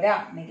 പോരാ,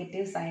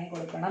 നെഗറ്റീവ് സൈൻ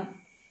കൊടുക്കണം.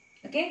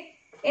 ഓക്കെ,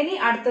 ഇനി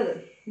അടുത്തത്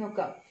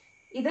നോക്കാം.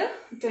 ഇത്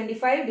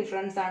 25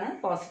 ഡിഫറൻസ് ആണ്,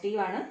 പോസിറ്റീവ്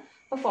ആണ്.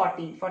 അപ്പൊ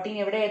 14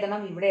 എവിടെ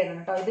എഴുതണം? ഇവിടെ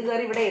എഴുതണം കേട്ടോ. ഇത്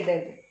കയറി ഇവിടെ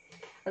എഴുതരുത്.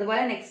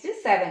 അതുപോലെ നെക്സ്റ്റ്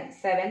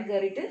 7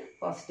 കയറിയിട്ട്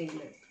പോസിറ്റീവിൽ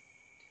എഴുതും.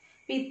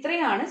 അപ്പൊ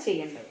ഇത്രയാണ്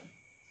ചെയ്യേണ്ടത്.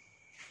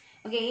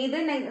 ഓക്കെ, ഇത്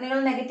നിങ്ങൾ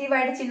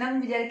നെഗറ്റീവായിട്ട് ചിഹ്നം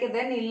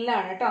വിചാരിക്കരുത്,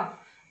 നില്ലാണ് കേട്ടോ.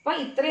 അപ്പൊ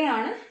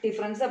ഇത്രയാണ്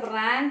ഡിഫറൻസ്. അപ്പൊ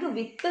റാങ്ക്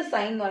വിത്ത്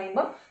സൈൻ എന്ന്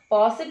പറയുമ്പോൾ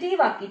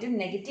പോസിറ്റീവ് ആക്കിയിട്ടും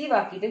നെഗറ്റീവ്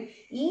ആക്കിയിട്ടും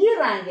ഈ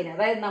റാങ്കിന്,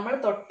 അതായത് നമ്മൾ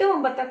തൊട്ട്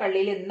മുമ്പത്തെ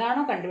കളിയിൽ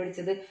എന്താണോ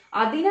കണ്ടുപിടിച്ചത്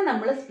അതിനെ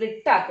നമ്മൾ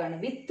സ്പ്ലിറ്റ് ആക്കുകയാണ്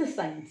വിത്ത്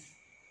സൈൻസ്.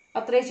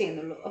 അത്രേ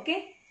ചെയ്യുന്നുള്ളൂ. ഓക്കെ,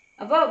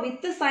 അപ്പൊ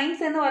വിത്ത്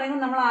സൈൻസ് എന്ന്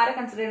പറയുമ്പോൾ നമ്മൾ ആരെ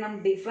കൺസിഡർ ചെയ്യണം?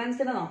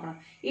 ഡിഫറൻസിനെ നോക്കണം.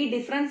 ഈ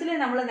ഡിഫറൻസിൽ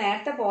നമ്മൾ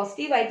നേരത്തെ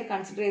പോസിറ്റീവ് ആയിട്ട്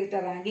കൺസിഡർ ചെയ്തിട്ട്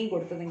റാങ്കിങ്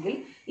കൊടുത്തതെങ്കിൽ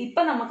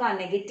ഇപ്പൊ നമുക്ക് ആ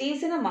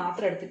നെഗറ്റീവ്സിനെ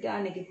മാത്രം എടുത്തിട്ട് ആ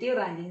നെഗറ്റീവ്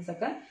റാങ്കിങ്സ്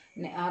ഒക്കെ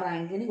ആ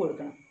റാങ്കിന്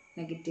കൊടുക്കണം,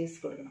 നെഗറ്റീവ്സ്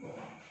കൊടുക്കണം.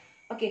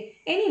 ഓക്കെ,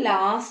 ഇനി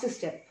ലാസ്റ്റ്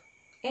സ്റ്റെപ്പ്.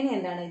 ഇനി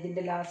എന്താണ്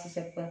ഇതിന്റെ ലാസ്റ്റ്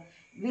സ്റ്റെപ്പ്?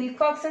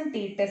 വിൽകോക്സൺ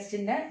ടി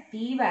ടെസ്റ്റിന്റെ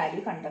ടി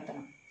വാല്യൂ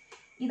കണ്ടെത്തണം.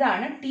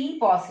 ഇതാണ് ടി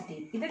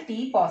പോസിറ്റീവ്. ഇത് ടി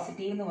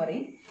പോസിറ്റീവ് എന്ന്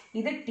പറയും,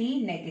 ഇത് ടി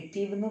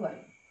നെഗറ്റീവ് എന്ന്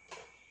പറയും.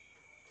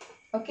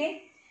 ഓക്കെ,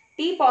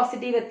 ടി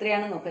പോസിറ്റീവ്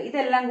എത്രയാണെന്ന് നോക്കുക.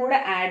 ഇതെല്ലാം കൂടെ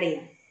ആഡ്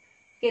ചെയ്യാം.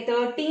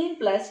 13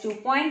 plus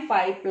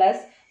 2.5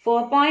 plus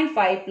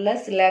 4.5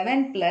 plus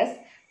 11 plus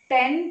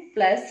 10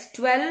 plus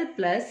 12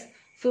 plus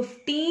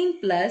 15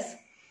 plus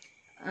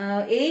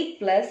 8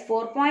 plus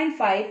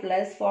 4.5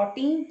 plus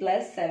 14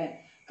 plus 7.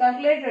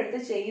 Calculator എടുത്ത്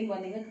ചെയ്യുമ്പോൾ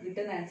നിങ്ങൾക്ക്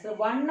കിട്ടുന്ന ആൻസർ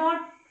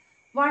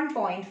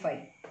 101.5.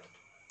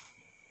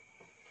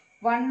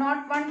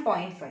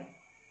 101.5.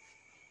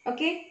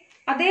 ഓക്കെ,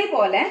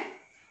 അതേപോലെ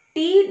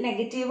ടി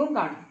നെഗറ്റീവും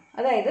കാണും.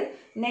 അതായത്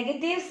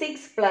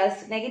 -6 പ്ലസ്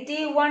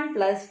 -1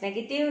 പ്ലസ്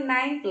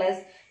 -9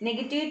 പ്ലസ്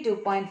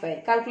 -2.5.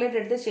 കാൽക്കുലേറ്റർ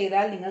എടുത്ത്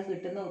ചെയ്താൽ നിങ്ങൾക്ക്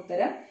കിട്ടുന്ന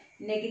ഉത്തരം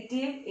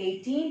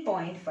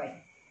 -18.5.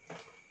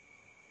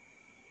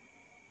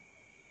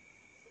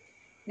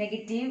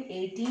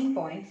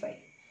 -18.5.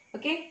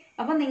 ഓക്കെ,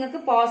 അപ്പൊ നിങ്ങൾക്ക്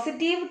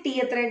പോസിറ്റീവ് ടി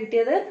എത്രയാണ്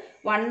കിട്ടിയത്?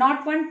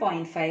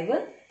 101.5.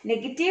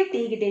 നെഗറ്റീവ് ടി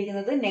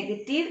കിട്ടിയിരിക്കുന്നത്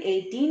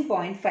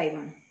 -18.5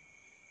 ആണ്.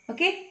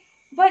 ഓക്കെ,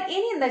 അപ്പൊ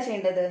ഇനി എന്താ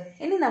ചെയ്യേണ്ടത്?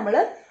 ഇനി നമ്മൾ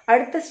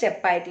അടുത്ത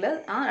സ്റ്റെപ്പായിട്ടുള്ള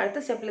അടുത്ത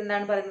സ്റ്റെപ്പിൽ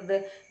എന്താണ് പറയുന്നത്?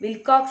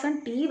 വിൽകോക്സൺ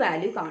ടി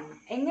വാല്യൂ കാണണം.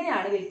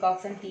 എങ്ങനെയാണ്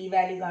വിൽകോക്സൺ ടി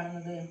വാല്യൂ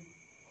കാണുന്നത്?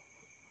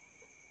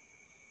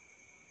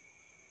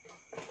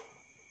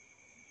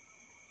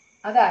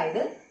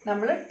 അതായത്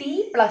നമ്മൾ ടി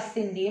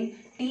പ്ലസിന്റെയും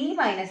ടി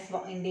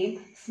മൈനസിന്റെയും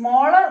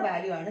സ്മോളർ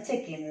വാല്യൂ ആണ്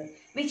ചെക്ക് ചെയ്യുന്നത്.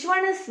 Which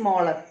one is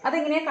smaller?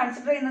 അതെങ്ങനെയാണ്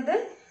കൺസിഡർ ചെയ്യുന്നത്?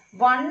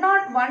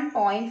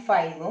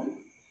 101.5ഉം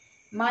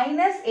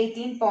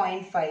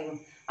 -18.5ഉം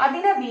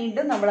അതിനെ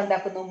വീണ്ടും നമ്മൾ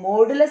എന്താക്കുന്നു?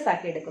 മോഡുലസ്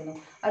ആക്കി എടുക്കുന്നു.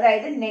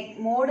 അതായത്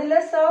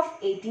മോഡുലസ് ഓഫ്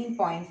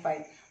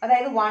 18.5,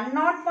 അതായത്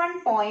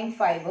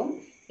 101.5ഉം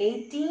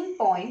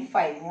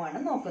 18.5ഉം ആണ്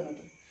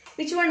നോക്കുന്നത്.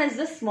 Which one is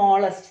the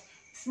smallest?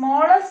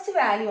 Smallest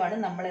value ആണ്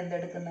നമ്മൾ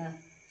എന്തെടുക്കുന്നത്?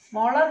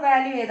 സ്മോളർ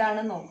വാല്യൂ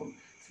ഏതാണെന്ന് നോക്കും.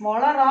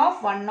 സ്മോളർ ഓഫ്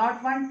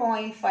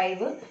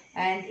 101.5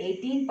 ആൻഡ്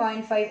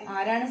 18.5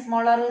 ആരാണ്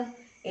സ്മോളർ?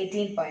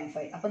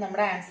 18.5. അപ്പൊ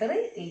നമ്മുടെ ആൻസർ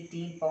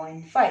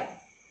 18.5.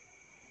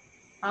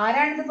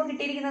 ആരാണ് ഇതിപ്പോൾ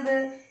കിട്ടിയിരിക്കുന്നത്?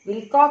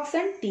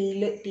 വിൽകോക്സൺ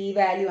ടി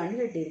വാല്യൂ ആണ്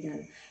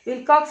കിട്ടിയിരിക്കുന്നത്.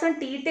 വിൽകോക്സൺ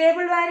ടി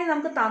ടേബിൾ വാല്യൂ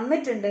നമുക്ക്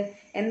തന്നിട്ടുണ്ട്.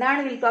 എന്താണ്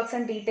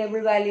വിൽകോക്സൺ ടി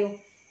ടേബിൾ വാല്യൂ?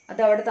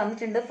 അത് അവിടെ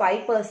തന്നിട്ടുണ്ട്.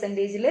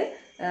 5%-ൽ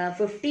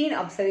 15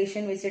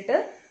 ഒബ്സർവേഷൻ വെച്ചിട്ട്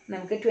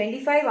നമുക്ക്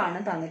 25 ആണ്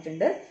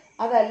തന്നിട്ടുണ്ട്.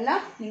 അതല്ല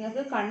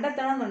നിങ്ങൾക്ക്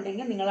കണ്ടെത്തണം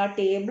എന്നുണ്ടെങ്കിൽ നിങ്ങൾ ആ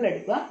ടേബിൾ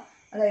എടുക്കുക.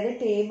 അതായത്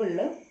ടേബിളിൽ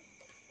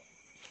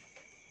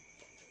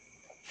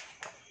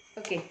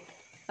ഓക്കെ,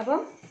 അപ്പം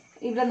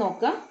ഇവിടെ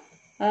നോക്കുക.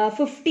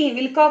 15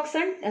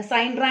 വിൽകോക്സൺ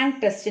സൈൻ റാങ്ക്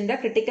ടെസ്റ്റിന്റെ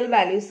ക്രിട്ടിക്കൽ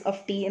വാല്യൂസ്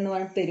ഓഫ് ടി എന്ന്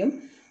പറഞ്ഞിട്ട് തരും.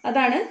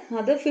 അതാണ്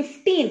അത്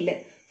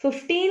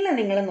 15ൽ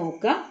നിങ്ങൾ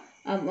നോക്കുക.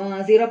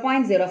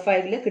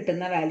 0.05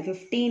 കിട്ടുന്ന വാല്യൂ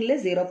 15ൽ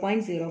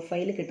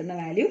 0.05 കിട്ടുന്ന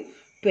വാല്യൂ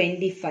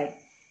 25.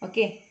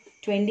 ഓക്കെ,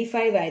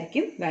 25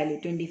 ആയിരിക്കും വാല്യൂ.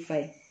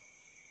 25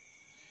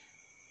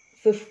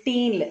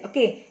 15ൽ.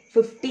 ഓക്കെ,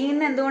 15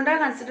 എന്തുകൊണ്ടാണ്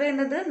കൺസിഡർ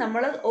ചെയ്യുന്നത്?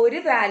 നമ്മൾ ഒരു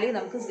വാല്യൂ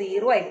നമുക്ക്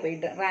 0 ആയിപ്പോയി.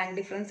 റാങ്ക്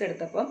ഡിഫറൻസ്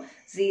എടുത്തപ്പം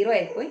 0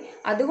 ആയിപ്പോയി.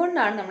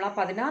 അതുകൊണ്ടാണ് നമ്മൾ ആ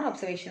 16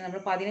 ഒബ്സർവേഷൻ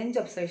നമ്മൾ 15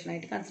 ഒബ്സർവേഷൻ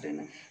ആയിട്ട് കൺസിഡർ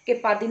ചെയ്യുന്നത്. ഓക്കെ,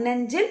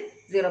 15ൽ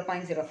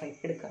 0.05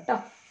 എടുക്കുക കേട്ടോ.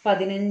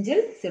 15ൽ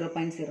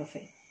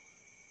 0.05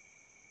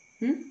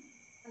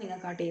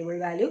 നിങ്ങൾക്ക് ആ ടേബിൾ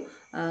വാല്യൂ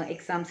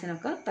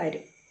എക്സാംസിനൊക്കെ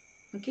തരും.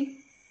 ഓക്കെ,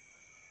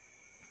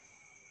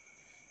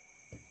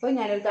 അപ്പോൾ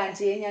ഞാനൊരു കാര്യം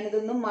ചെയ്യാം.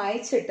 ഞാനിതൊന്നും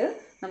മായ്ച്ചിട്ട്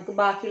നമുക്ക്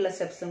ബാക്കിയുള്ള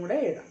സ്റ്റെപ്സും കൂടെ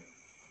എഴുതാം.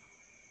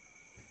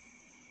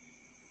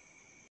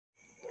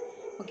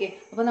 ഓക്കെ,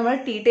 അപ്പോൾ നമ്മൾ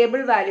ടി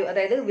ടേബിൾ വാല്യൂ,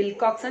 അതായത്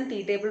Wilcoxon T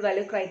table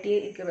value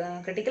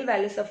critical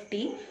values of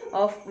T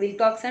of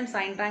Wilcoxon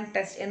sign rank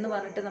test എന്ന്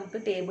പറഞ്ഞിട്ട്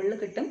നമുക്ക് ടേബിളിൽ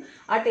കിട്ടും.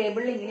 ആ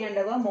ടേബിളിൽ ഇങ്ങനെ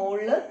ഉണ്ടാവുക.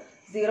 മുകളിൽ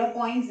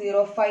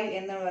 0.05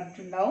 എന്ന്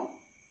പറഞ്ഞിട്ടുണ്ടാവും.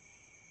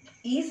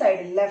 ഈ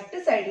സൈഡിൽ ലെഫ്റ്റ്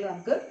സൈഡിൽ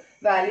നമുക്ക്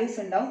വാല്യൂസ്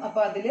ഉണ്ടാവും. അപ്പൊ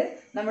അതിൽ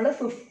നമ്മൾ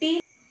 15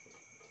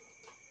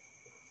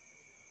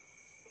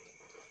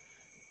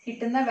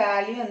 കിട്ടുന്ന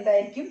വാല്യൂ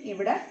എന്തായിരിക്കും?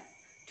 ഇവിടെ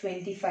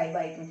 25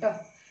 ആയിരിക്കും കേട്ടോ.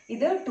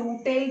 ഇത്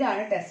 2-tailed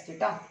ആണ് ടെസ്റ്റ്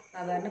കേട്ടോ.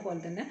 സാധാരണ പോലെ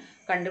തന്നെ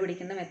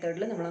കണ്ടുപിടിക്കുന്ന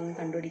മെത്തേഡിൽ നമ്മൾ അങ്ങ്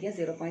കണ്ടുപിടിക്കുക.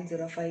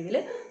 0.05ൽ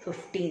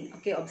 15.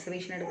 ഓക്കെ,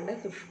 ഒബ്സർവേഷൻ എടുക്കേണ്ടത്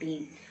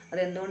 15.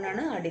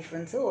 അതെന്തുകൊണ്ടാണ്? ആ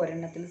ഡിഫറൻസ്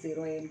ഒരെണ്ണത്തിൽ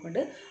 0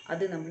 ആയതുകൊണ്ട്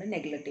അത് നമ്മൾ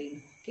നെഗ്ലക്ട്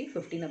ചെയ്യുന്നു. ഓക്കെ,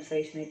 15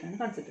 ഒബ്സർവേഷൻ ആയിട്ടാണ്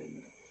കൺസിഡർ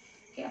ചെയ്യുന്നത്.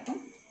 ഓക്കെ, അപ്പം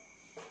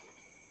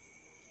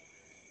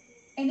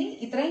ഇനി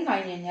ഇത്രയും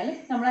കഴിഞ്ഞ് കഴിഞ്ഞാൽ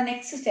നമ്മൾ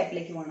നെക്സ്റ്റ്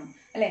സ്റ്റെപ്പിലേക്ക് പോകണം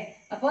അല്ലെ.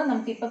 അപ്പോൾ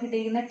നമുക്ക് ഇപ്പൊ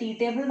കിട്ടിയിരിക്കുന്ന ടി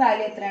ടേബിൾ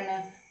വാല്യൂ എത്രയാണ്?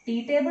 T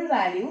table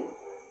value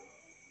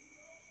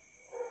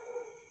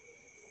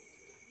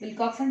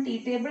Wilcoxon T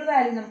table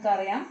value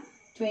നമുക്കറിയാം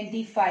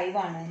 25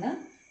 ആണെന്ന്.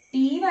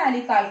 ടി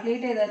വാല്യൂ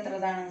കാൽക്കുലേറ്റ് ചെയ്തത്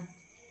എത്രതാണ്?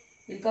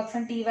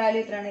 വിൽകോക്സൺ ടി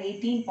വാല്യൂ എത്രയാണ്?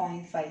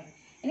 18.5.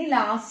 ഇനി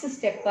ലാസ്റ്റ്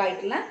സ്റ്റെപ്പ്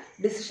ആയിട്ടുള്ള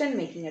ഡിസിഷൻ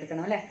മേക്കിംഗ്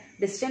എടുക്കണം അല്ലെ.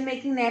 ഡിസിഷൻ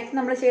മേക്കിംഗ് നേരത്തെ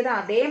നമ്മൾ ചെയ്ത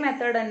അതേ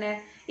മെത്തേഡ് തന്നെ.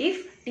 If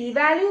t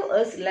value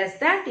is less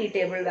than t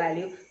table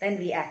value, then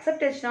we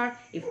accept h0.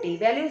 If t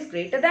value is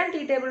greater than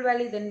t table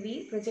value, then we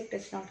reject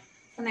h0.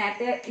 So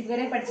നേരത്തെ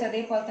ഇതുവരെ പഠിച്ച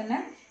അതേപോലെ തന്നെ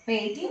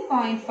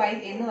 18.5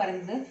 എന്ന്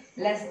പറയുന്നത്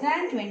less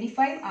than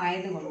 25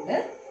 ആയതുകൊണ്ട്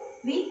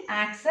we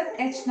accept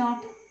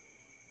h0.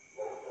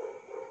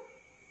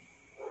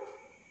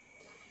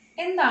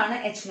 എന്താണ്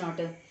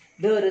h0?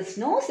 There is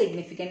no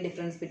significant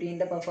difference between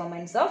the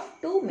performance of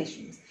two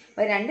machines.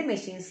 അപ്പോൾ രണ്ട്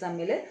മെഷീൻസ്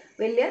തമ്മിൽ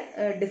വലിയ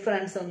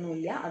ഡിഫറൻസ്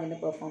ഒന്നുമില്ല അതിൻ്റെ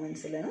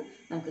പെർഫോമൻസിൽ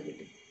നമുക്ക്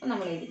കിട്ടി. അപ്പോൾ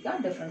നമ്മൾ എഴുതിക്കാം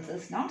difference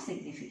is not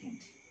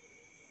significant.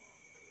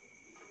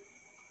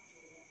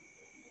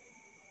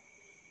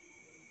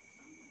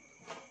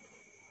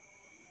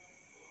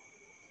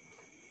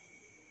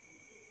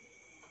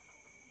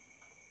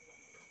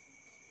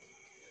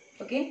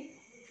 Okay,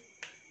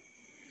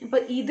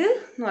 അപ്പോൾ ഇത്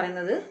എന്ന്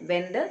പറയുന്നത്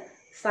when the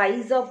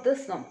size of the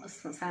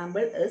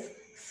sample is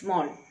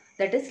small,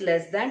 that is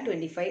less than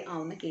 25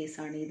 ആവുന്ന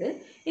കേസാണ് ഇത്.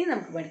 ഇനി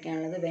നമുക്ക്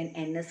പഠിക്കാനുള്ളത് when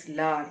n is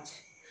large.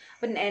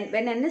 അപ്പം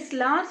when n is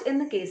large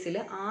എന്ന കേസിൽ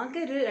ആകെ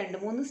ഒരു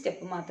 2-3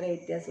 സ്റ്റെപ്പ് മാത്രമേ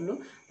വ്യത്യാസമുള്ളൂ.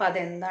 അപ്പം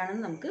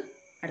അതെന്താണെന്ന് നമുക്ക്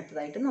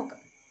അടുത്തതായിട്ട്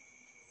നോക്കാം.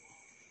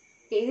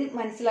 ഇത്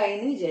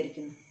മനസ്സിലായെന്ന്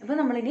വിചാരിക്കുന്നു. അപ്പോൾ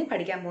നമ്മളിനി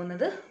പഠിക്കാൻ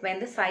പോകുന്നത് when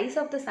the size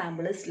of the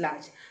sample is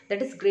large,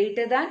 that is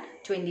greater than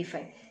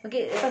 25.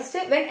 Okay, first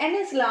when n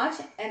is large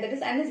and that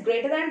is n is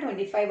greater than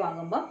 25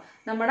 ആകുമ്പോൾ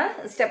നമ്മുടെ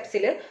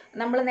സ്റ്റെപ്സിൽ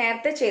നമ്മൾ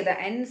നേരത്തെ ചെയ്ത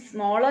n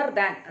smaller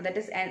than, that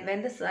is when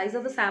the size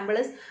of the sample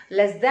is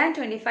less than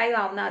 25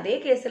 ആവുന്ന അതേ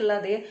കേസിലുള്ള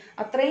അതേ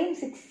അത്രയും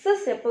 6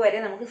 step വരെ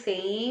നമുക്ക്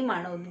സെയിം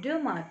ആണ്, ഒരു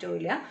മാറ്റവും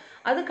ഇല്ല.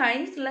 അത്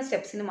കഴിഞ്ഞിട്ടുള്ള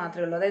സ്റ്റെപ്സിന്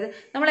മാത്രമേ ഉള്ളൂ. അതായത്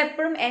നമ്മൾ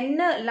എപ്പോഴും n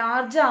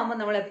ലാർജ് ആകുമ്പോൾ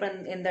നമ്മൾ എപ്പോഴും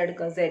എന്താ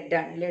എടുക്കുക? Z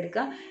ആണല്ലേ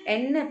എടുക്കുക.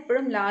 n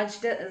എപ്പോഴും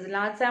ലാർജ്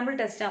സാമ്പിൾ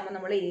ടെസ്റ്റ് ആകുമ്പോൾ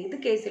നമ്മൾ ഏത്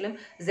കേസിലും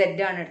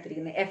Z ആണ്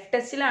എടുത്തിരിക്കുന്നത്. F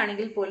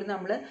ടെസ്റ്റിലാണെങ്കിൽ പോലും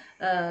നമ്മൾ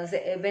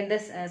when the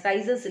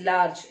size is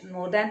large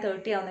more than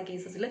 30 ആവുന്ന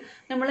കേസസിൽ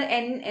നമ്മൾ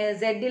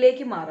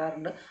Z-ലേക്ക്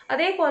മാറാറുണ്ട്.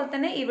 അതേപോലെ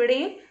തന്നെ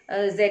ഇവിടെയും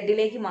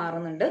Z-ലേക്ക്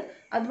മാറുന്നുണ്ട്.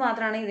 അത്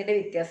മാത്രമാണ് ഇതിന്റെ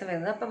വ്യത്യാസം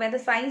വരുന്നത്. അപ്പോൾ when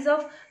the size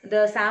of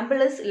the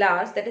sample is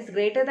large, that is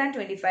greater than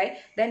 25,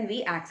 then we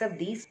accept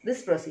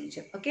this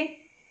procedure. Okay,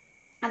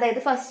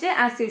 അതായത് first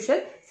as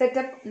usual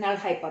setup null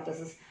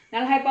hypothesis.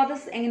 Null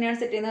hypothesis എങ്ങനെയാണ്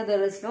സെറ്റ് ചെയ്യുന്നത്?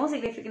 there is no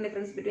significant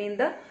difference between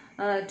the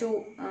two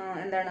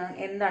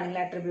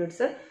എന്താണെങ്കിലും attributes.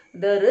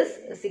 there is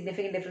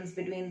significant difference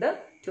between the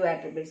two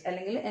attributes.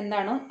 അല്ലെങ്കിൽ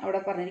എന്താണോ അവിടെ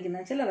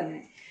പറഞ്ഞിരിക്കുന്നത് വെച്ചാൽ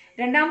അതങ്ങനെ.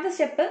 രണ്ടാമത്തെ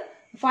step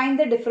find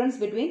the difference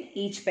between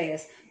each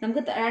pairs.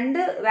 നമുക്ക് രണ്ട്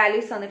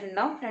വാല്യൂസ്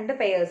തന്നിട്ടുണ്ടാവും, രണ്ട്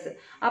പെയർസ്.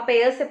 ആ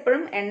പെയർസ്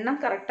എപ്പോഴും എണ്ണം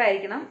കറക്റ്റ്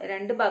ആയിരിക്കണം,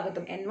 രണ്ട്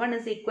ഭാഗത്തും n1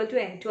 is equal to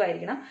n2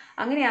 ആയിരിക്കണം.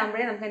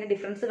 അങ്ങനെയാകുമ്പോഴേ നമുക്ക് അതിന്റെ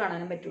ഡിഫറൻസ്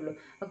കാണാനും പറ്റുള്ളൂ.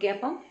 ഓക്കെ,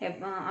 അപ്പം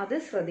അത്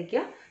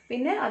ശ്രദ്ധിക്കുക.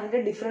 പിന്നെ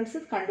അതിന്റെ ഡിഫറൻസ്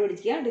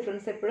കണ്ടുപിടിക്കുക.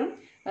 ഡിഫറൻസ് എപ്പോഴും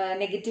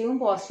നെഗറ്റീവും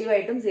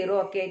പോസിറ്റീവായിട്ടും സീറോ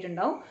ഒക്കെ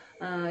ആയിട്ടുണ്ടാവും.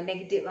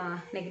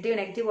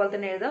 നെഗറ്റീവ് പോലെ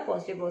തന്നെ എഴുതുക,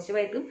 പോസിറ്റീവ്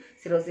ആയിട്ടും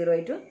 0 0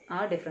 ആയിട്ടും ആ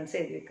ഡിഫറൻസ്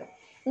എഴുതി വെക്കുക.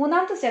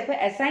 മൂന്നാമത്തെ step,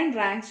 assign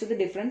ranks to the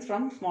difference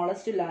from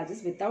smallest to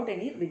largest without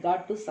any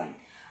regard to sign.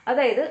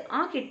 അതായത്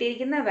ആ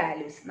കിട്ടിയിരിക്കുന്ന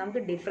വാല്യൂസ്,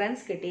 നമുക്ക്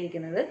ഡിഫറൻസ്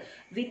കിട്ടിയിരിക്കുന്നത്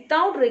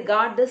without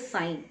regard the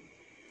sign.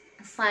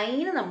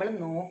 Sign നമ്മൾ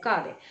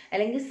നോക്കാതെ,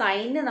 അല്ലെങ്കിൽ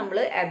സൈന് നമ്മൾ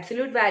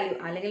അബ്സല്യൂട്ട് വാല്യൂ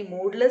അല്ലെങ്കിൽ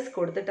മോഡുലസ്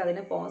കൊടുത്തിട്ട്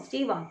അതിനെ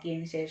പോസിറ്റീവ്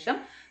ആക്കിയതിന് ശേഷം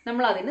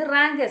നമ്മൾ അതിന്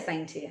റാങ്ക്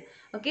അസൈൻ ചെയ്യുക.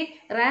 ഓക്കെ,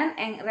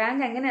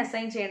 റാങ്ക് എങ്ങനെ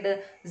അസൈൻ ചെയ്യേണ്ടത്?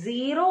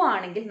 0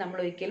 ആണെങ്കിൽ നമ്മൾ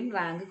ഒരിക്കലും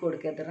റാങ്ക്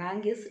കൊടുക്കരുത്.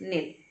 റാങ്ക് ഈസ്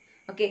നിൽ.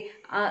 ഓക്കെ,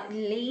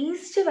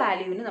 ലീസ്റ്റ്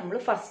വാല്യൂവിന് നമ്മൾ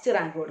ഫസ്റ്റ്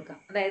റാങ്ക് കൊടുക്കുക.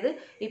 അതായത്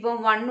ഇപ്പം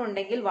 1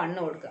 ഉണ്ടെങ്കിൽ 1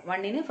 കൊടുക്കുക,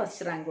 1ന്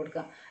ഫസ്റ്റ് റാങ്ക്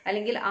കൊടുക്കുക.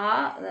 അല്ലെങ്കിൽ ആ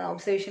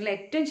ഒബ്സർവേഷനിൽ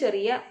ഏറ്റവും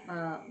ചെറിയ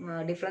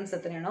ഡിഫറൻസ്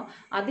എത്രയാണോ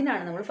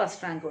അതിനാണ് നമ്മൾ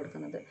ഫസ്റ്റ് റാങ്ക്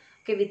കൊടുക്കുന്നത്.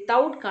 Okay,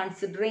 without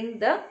considering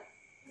the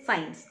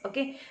signs.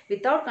 Okay,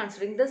 without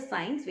considering the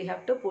signs we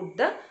have to put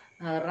the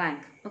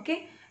rank. Okay,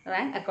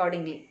 rank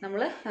accordingly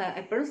നമ്മൾ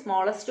എപ്പോഴും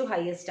സ്മോളസ്റ്റ് ടു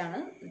ഹയസ്റ്റ് ആണ്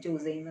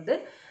ചൂസ് ചെയ്യുന്നത്.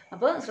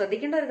 അപ്പോൾ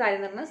ശ്രദ്ധിക്കേണ്ട ഒരു കാര്യം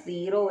എന്ന് പറഞ്ഞാൽ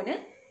 0ന്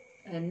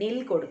നിൽ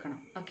കൊടുക്കണം.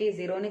 ഓക്കെ,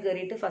 0ന്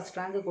കയറിയിട്ട് ഫസ്റ്റ്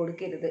റാങ്ക്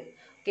കൊടുക്കരുത്.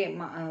 ഓക്കെ,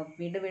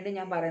 വീണ്ടും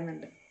ഞാൻ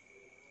പറയുന്നുണ്ട്.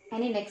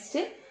 ഇനി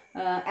next,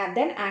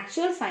 then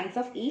actual signs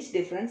of each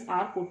difference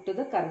are put to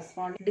the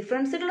corresponding.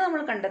 ഡിഫറൻസുകൾ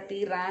നമ്മൾ കണ്ടെത്തി,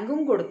 റാങ്കും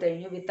കൊടുത്തു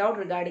കഴിഞ്ഞു വിത്തൗട്ട്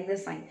റിഗാർഡിംഗ് ദ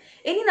സൈൻ.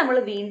 ഇനി നമ്മൾ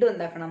വീണ്ടും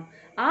എന്താക്കണം?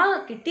 ആ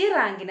കിട്ടിയ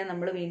റാങ്കിനെ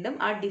നമ്മൾ വീണ്ടും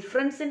ആ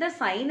ഡിഫറൻസിന്റെ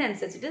സൈൻ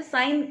അനുസരിച്ചിട്ട്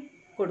സൈൻ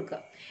കൊടുക്കുക.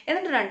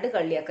 എന്നിട്ട് രണ്ട്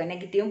കളിയാക്കുക,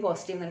 നെഗറ്റീവും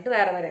പോസിറ്റീവും എന്നിട്ട്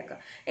വേറെ ആക്കുക.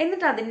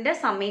 എന്നിട്ട് അതിന്റെ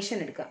സമ്മേഷൻ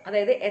എടുക്കുക,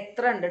 അതായത്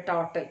എത്ര ഉണ്ട്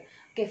total.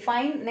 Okay,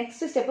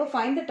 next step,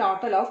 find the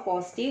total of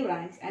positive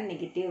ranks and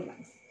negative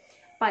ranks.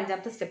 അപ്പൊ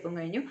അഞ്ചാമത്തെ സ്റ്റെപ്പും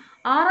കഴിഞ്ഞു.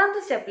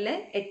 ആറാമത്തെ സ്റ്റെപ്പില്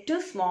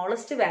ഏറ്റവും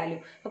സ്മോളസ്റ്റ് വാല്യൂ,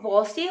 ഇപ്പൊ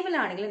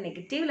പോസിറ്റീവിലാണെങ്കിലും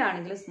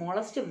നെഗറ്റീവിലാണെങ്കിലും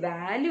സ്മോളസ്റ്റ്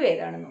വാല്യൂ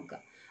ഏതാണെന്ന് നോക്കുക.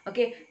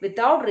 Okay,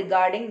 without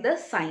regarding the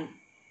sign.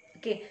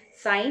 Okay,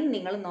 sign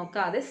നിങ്ങൾ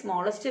നോക്കാതെ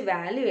സ്മോളസ്റ്റ്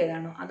വാല്യൂ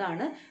ഏതാണോ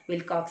അതാണ്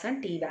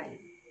വിൽകോക്സൺ ടി വാല്യൂ.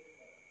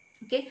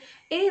 ഓക്കെ,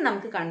 ഇനി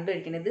നമുക്ക്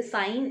കണ്ടുപിടിക്കുന്നത്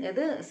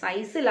ഇത്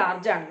സൈസ്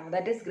ലാർജ് ആണല്ലോ,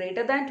 ദാറ്റ് ഈസ്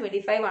ഗ്രേറ്റർ ദാൻ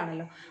 25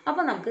 ആണല്ലോ.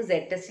 അപ്പോൾ നമുക്ക്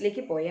Z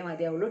ടെസ്റ്റിലേക്ക് പോയാൽ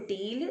മതിയാവുള്ളൂ,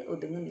 ടിയിൽ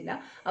ഒതുങ്ങുന്നില്ല.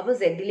 അപ്പോൾ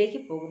സെഡിലേക്ക്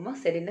പോകുമ്പോൾ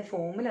സെഡിന്റെ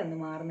ഫോമുല ഒന്ന്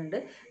മാറുന്നുണ്ട്.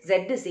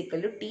 Z is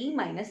equal to T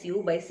minus U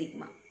by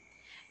sigma.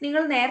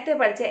 നിങ്ങൾ നേരത്തെ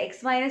പഠിച്ച X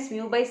minus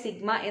mu by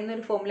sigma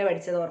എന്നൊരു ഫോമുല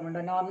പഠിച്ചത്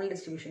ഓർമ്മയുണ്ടോ? നോർമൽ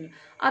ഡിസ്ട്രിബ്യൂഷനിൽ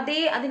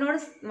അതിനോട്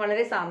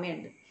വളരെ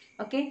സാമ്യമുണ്ട്.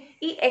 ഓക്കെ,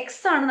 ഈ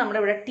X ആണ്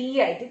നമ്മുടെ ഇവിടെ T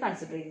ആയിട്ട്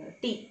കൺസിഡർ ചെയ്യുന്നത്.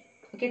 T.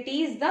 Okay, T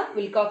is the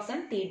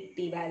Wilcoxon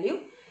T value.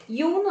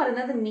 U എന്ന്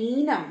പറയുന്നത്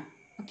മീനാണ്.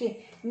 ഓക്കെ,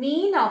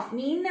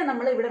 മീനിനെ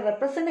നമ്മൾ ഇവിടെ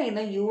റെപ്രസെന്റ്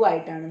ചെയ്യുന്ന U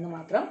ആയിട്ടാണെന്ന്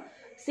മാത്രം.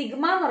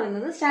 സിഗ്മ എന്ന്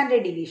പറയുന്നത്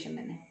സ്റ്റാൻഡേർഡ് ഡീവിയേഷൻ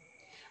തന്നെ.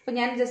 അപ്പൊ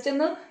ഞാൻ ജസ്റ്റ്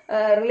ഒന്ന്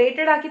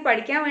റിലേറ്റഡ് ആക്കി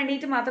പഠിക്കാൻ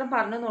വേണ്ടിയിട്ട് മാത്രം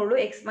പറഞ്ഞെന്നുള്ളൂ.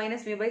 X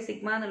minus mu by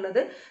sigma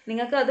എന്നുള്ളത്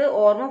നിങ്ങൾക്ക് അത്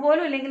ഓർമ്മ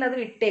പോലും ഇല്ലെങ്കിൽ അത്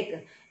വിട്ടേക്ക്,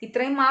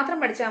 ഇത്രയും മാത്രം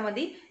പഠിച്ചാൽ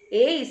മതി.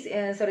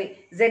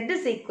 Z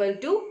is equal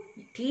to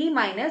T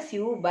minus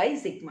U by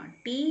sigma.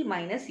 T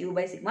minus U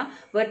by sigma,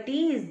 where T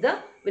is the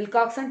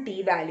Wilcoxon T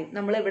value.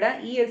 നമ്മൾ ഇവിടെ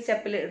ഈ ഒരു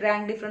സ്റ്റെപ്പിൽ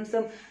റാങ്ക്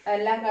ഡിഫറൻസും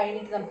എല്ലാം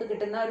കഴിഞ്ഞിട്ട് നമുക്ക്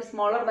കിട്ടുന്ന ഒരു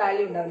സ്മോളർ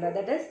വാല്യൂ ഉണ്ടാവില്ല,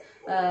 that is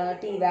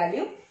T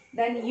value.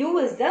 Then U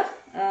is the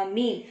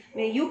mean.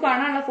 U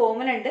കാണാനുള്ള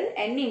ഫോർമുല ഉണ്ട്,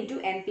 n into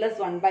n plus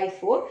 1 by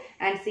 4,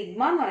 and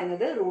sigma എന്ന്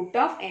പറയുന്നത് root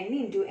of n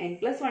into n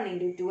plus 1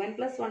 into 2n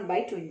plus 1 by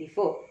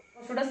 24.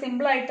 കുറച്ചുകൂടെ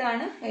സിമ്പിൾ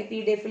ആയിട്ടാണ്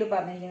PDF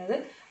പറഞ്ഞിരിക്കുന്നത്.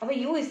 അപ്പോൾ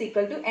U is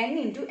equal to n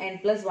into n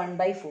plus 1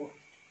 by 4.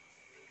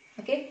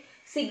 Okay,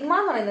 sigma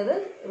എന്ന് പറയുന്നത്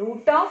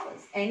root of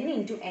n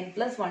into n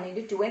plus 1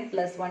 into 2n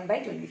plus 1 by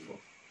 24.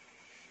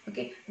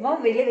 Okay,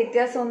 അപ്പം വലിയ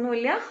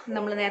വ്യത്യാസമൊന്നുമില്ല,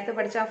 നമ്മൾ നേരത്തെ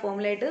പഠിച്ച ആ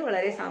ഫോമുലയായിട്ട്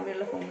വളരെ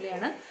സാമ്യമുള്ള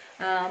ഫോമുലയാണ്.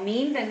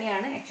 മീൻ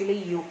തന്നെയാണ് ആക്ച്വലി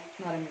U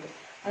എന്ന് പറയുന്നത്,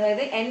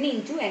 അതായത് n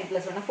into n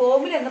plus 1.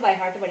 Formula എന്ന് ബൈ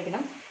ഹാർട്ട്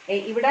പഠിക്കണം.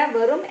 ഇവിടെ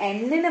വെറും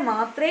n-നെ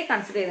മാത്രമേ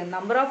കൺസിഡർ ചെയ്യുന്നുള്ളൂ,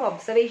 നമ്പർ ഓഫ്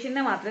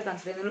ഒബ്സർവേഷനെ മാത്രമേ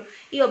കൺസിഡർ ചെയ്യുന്നുള്ളൂ.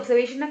 ഈ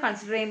ഒബ്സർവേഷനെ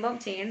കൺസിഡർ ചെയ്യുമ്പോൾ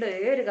ചെയ്യേണ്ട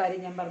ഒരേ ഒരു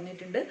കാര്യം ഞാൻ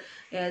പറഞ്ഞിട്ടുണ്ട്,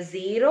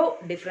 0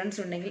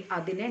 ഡിഫറൻസ് ഉണ്ടെങ്കിൽ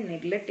അതിനെ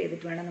നെഗ്ലക്ട്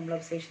ചെയ്തിട്ട് വേണം നമ്മൾ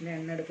ഒബ്സർവേഷൻ്റെ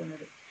എണ്ണം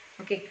എടുക്കുന്നത്.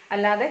 ഓക്കെ,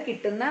 അല്ലാതെ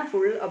കിട്ടുന്ന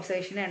ഫുൾ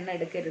ഒബ്സർവേഷൻ്റെ എണ്ണം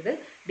എടുക്കരുത്.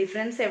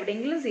 ഡിഫറൻസ്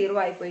എവിടെയെങ്കിലും 0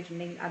 ആയി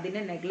പോയിട്ടുണ്ടെങ്കിൽ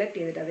അതിനെ നെഗ്ലക്ട്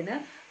ചെയ്തിട്ട് അതിന്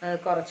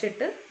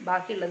കുറച്ചിട്ട്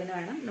ബാക്കിയുള്ളതിന്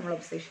വേണം നമ്മൾ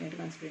ഒബ്സർവേഷനായിട്ട്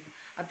കൺസിഡർ ചെയ്യുന്നത്.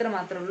 അത്ര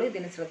മാത്രമേ ഉള്ളൂ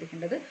ഇതിന്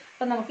ശ്രദ്ധിക്കേണ്ടത്.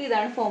 അപ്പം നമുക്ക്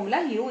ഇതാണ് formula.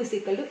 U is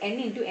equal to n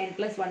into n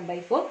plus 1 by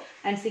 4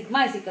 and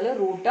sigma is equal to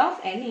root of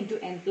n into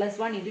n plus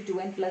 1 into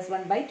 2n plus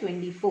 1 by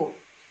 24.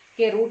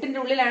 Okay, റൂട്ടിൻ്റെ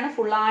ഉള്ളിലാണ്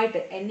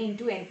ഫുള്ളായിട്ട് n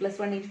into n plus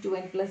 1 into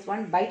 2n plus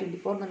 1 by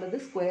 24 എന്നുള്ളത്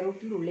square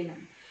റൂട്ടിൻ്റെ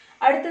ഉള്ളിലാണ്.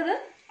 അടുത്തത്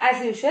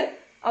as usual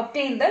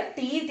obtain the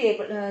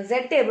Z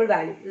table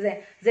value.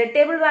 Z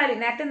table value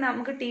നേരത്തെ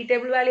നമുക്ക് T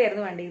table value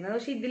ആയിരുന്നു വേണ്ടിയിരുന്നത്,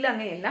 പക്ഷെ ഇതിൽ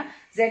അങ്ങനെയല്ല,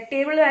 Z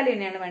table value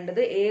തന്നെയാണ്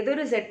വേണ്ടത്.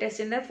 ഏതൊരു Z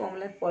ടെസ്റ്റിന്റെ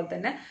ഫോമുല പോലെ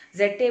തന്നെ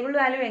Z table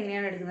value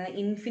എങ്ങനെയാണ് എടുക്കുന്നത്?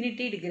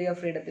 ഇൻഫിനിറ്റി ഡിഗ്രി ഓഫ്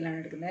ഫ്രീഡത്തിലാണ്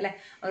എടുക്കുന്നത് അല്ലെ,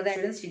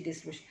 അതായത് സ്റ്റേറ്റ്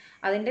ഡിസ്ട്രിബ്യൂഷൻ.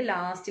 അതിന്റെ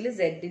ലാസ്റ്റിൽ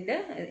Zന്റെ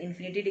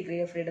ഇൻഫിനിറ്റി ഡിഗ്രി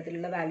ഓഫ്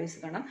ഫ്രീഡത്തിലുള്ള വാല്യൂസ്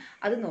കാണാം,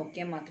 അത്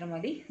നോക്കിയാൽ മാത്രം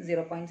മതി.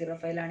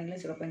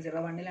 0.05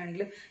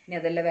 0.01 ഇനി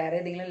അതല്ല വേറെ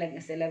ഏതെങ്കിലും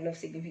ലെവൽ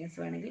ഓഫ് സിഗ്നിഫിക്കൻസ്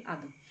വേണമെങ്കിൽ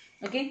അതും.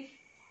 ഓക്കെ,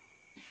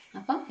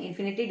 അപ്പം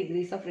infinity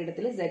degrees of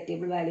ഫ്രീഡത്തിൽ Z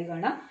table value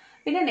കാണാം.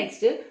 പിന്നെ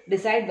next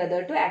decide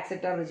whether to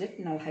accept or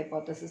reject null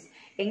hypothesis.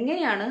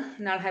 എങ്ങനെയാണ്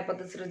നൾ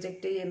ഹൈപ്പോത്തസിസ്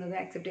റിജക്ട് ചെയ്യുന്നത്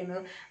ആക്സെപ്റ്റ്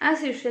ചെയ്യുന്നത്?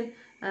 As usual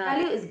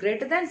value is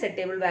greater than set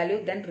table value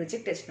then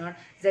reject H not,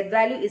 set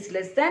value is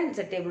less than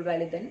set table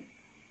value then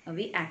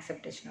we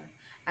accept H not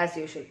as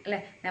usual അല്ലേ.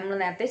 നമ്മൾ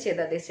നേരത്തെ ചെയ്ത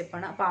അതേ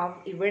സ്റ്റെപ്പാണ്. അപ്പോൾ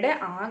ഇവിടെ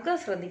ആകെ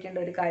ശ്രദ്ധിക്കേണ്ട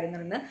ഒരു കാര്യം എന്ന്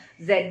പറയുന്നത്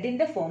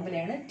സെഡിൻ്റെ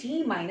ഫോർമുലയാണ് T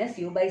minus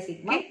U by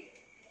sigma.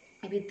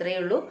 ഇപ്പം ഇത്രയേ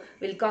ഉള്ളൂ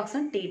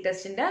വിൽകോക്സൺ ടി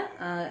ടെസ്റ്റിൻ്റെ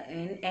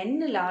എൻ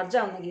ലാർജ്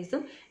ആവുന്ന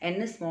കേസും എൻ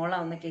സ്മോൾ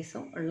ആവുന്ന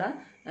കേസും ഉള്ള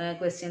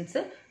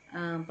ക്വസ്റ്റ്യൻസ്,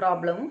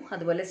 പ്രോബ്ലമും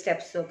അതുപോലെ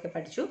സ്റ്റെപ്സും ഒക്കെ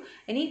പഠിച്ചു.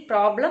 ഇനി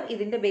പ്രോബ്ലം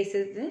ഇതിൻ്റെ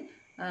ബേസിൽ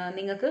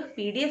നിങ്ങൾക്ക്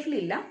PDF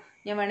ഇല്ല,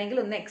 ഞാൻ വേണമെങ്കിൽ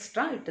ഒന്ന്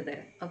എക്സ്ട്രാ ഇട്ട്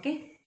തരാം. ഓക്കെ.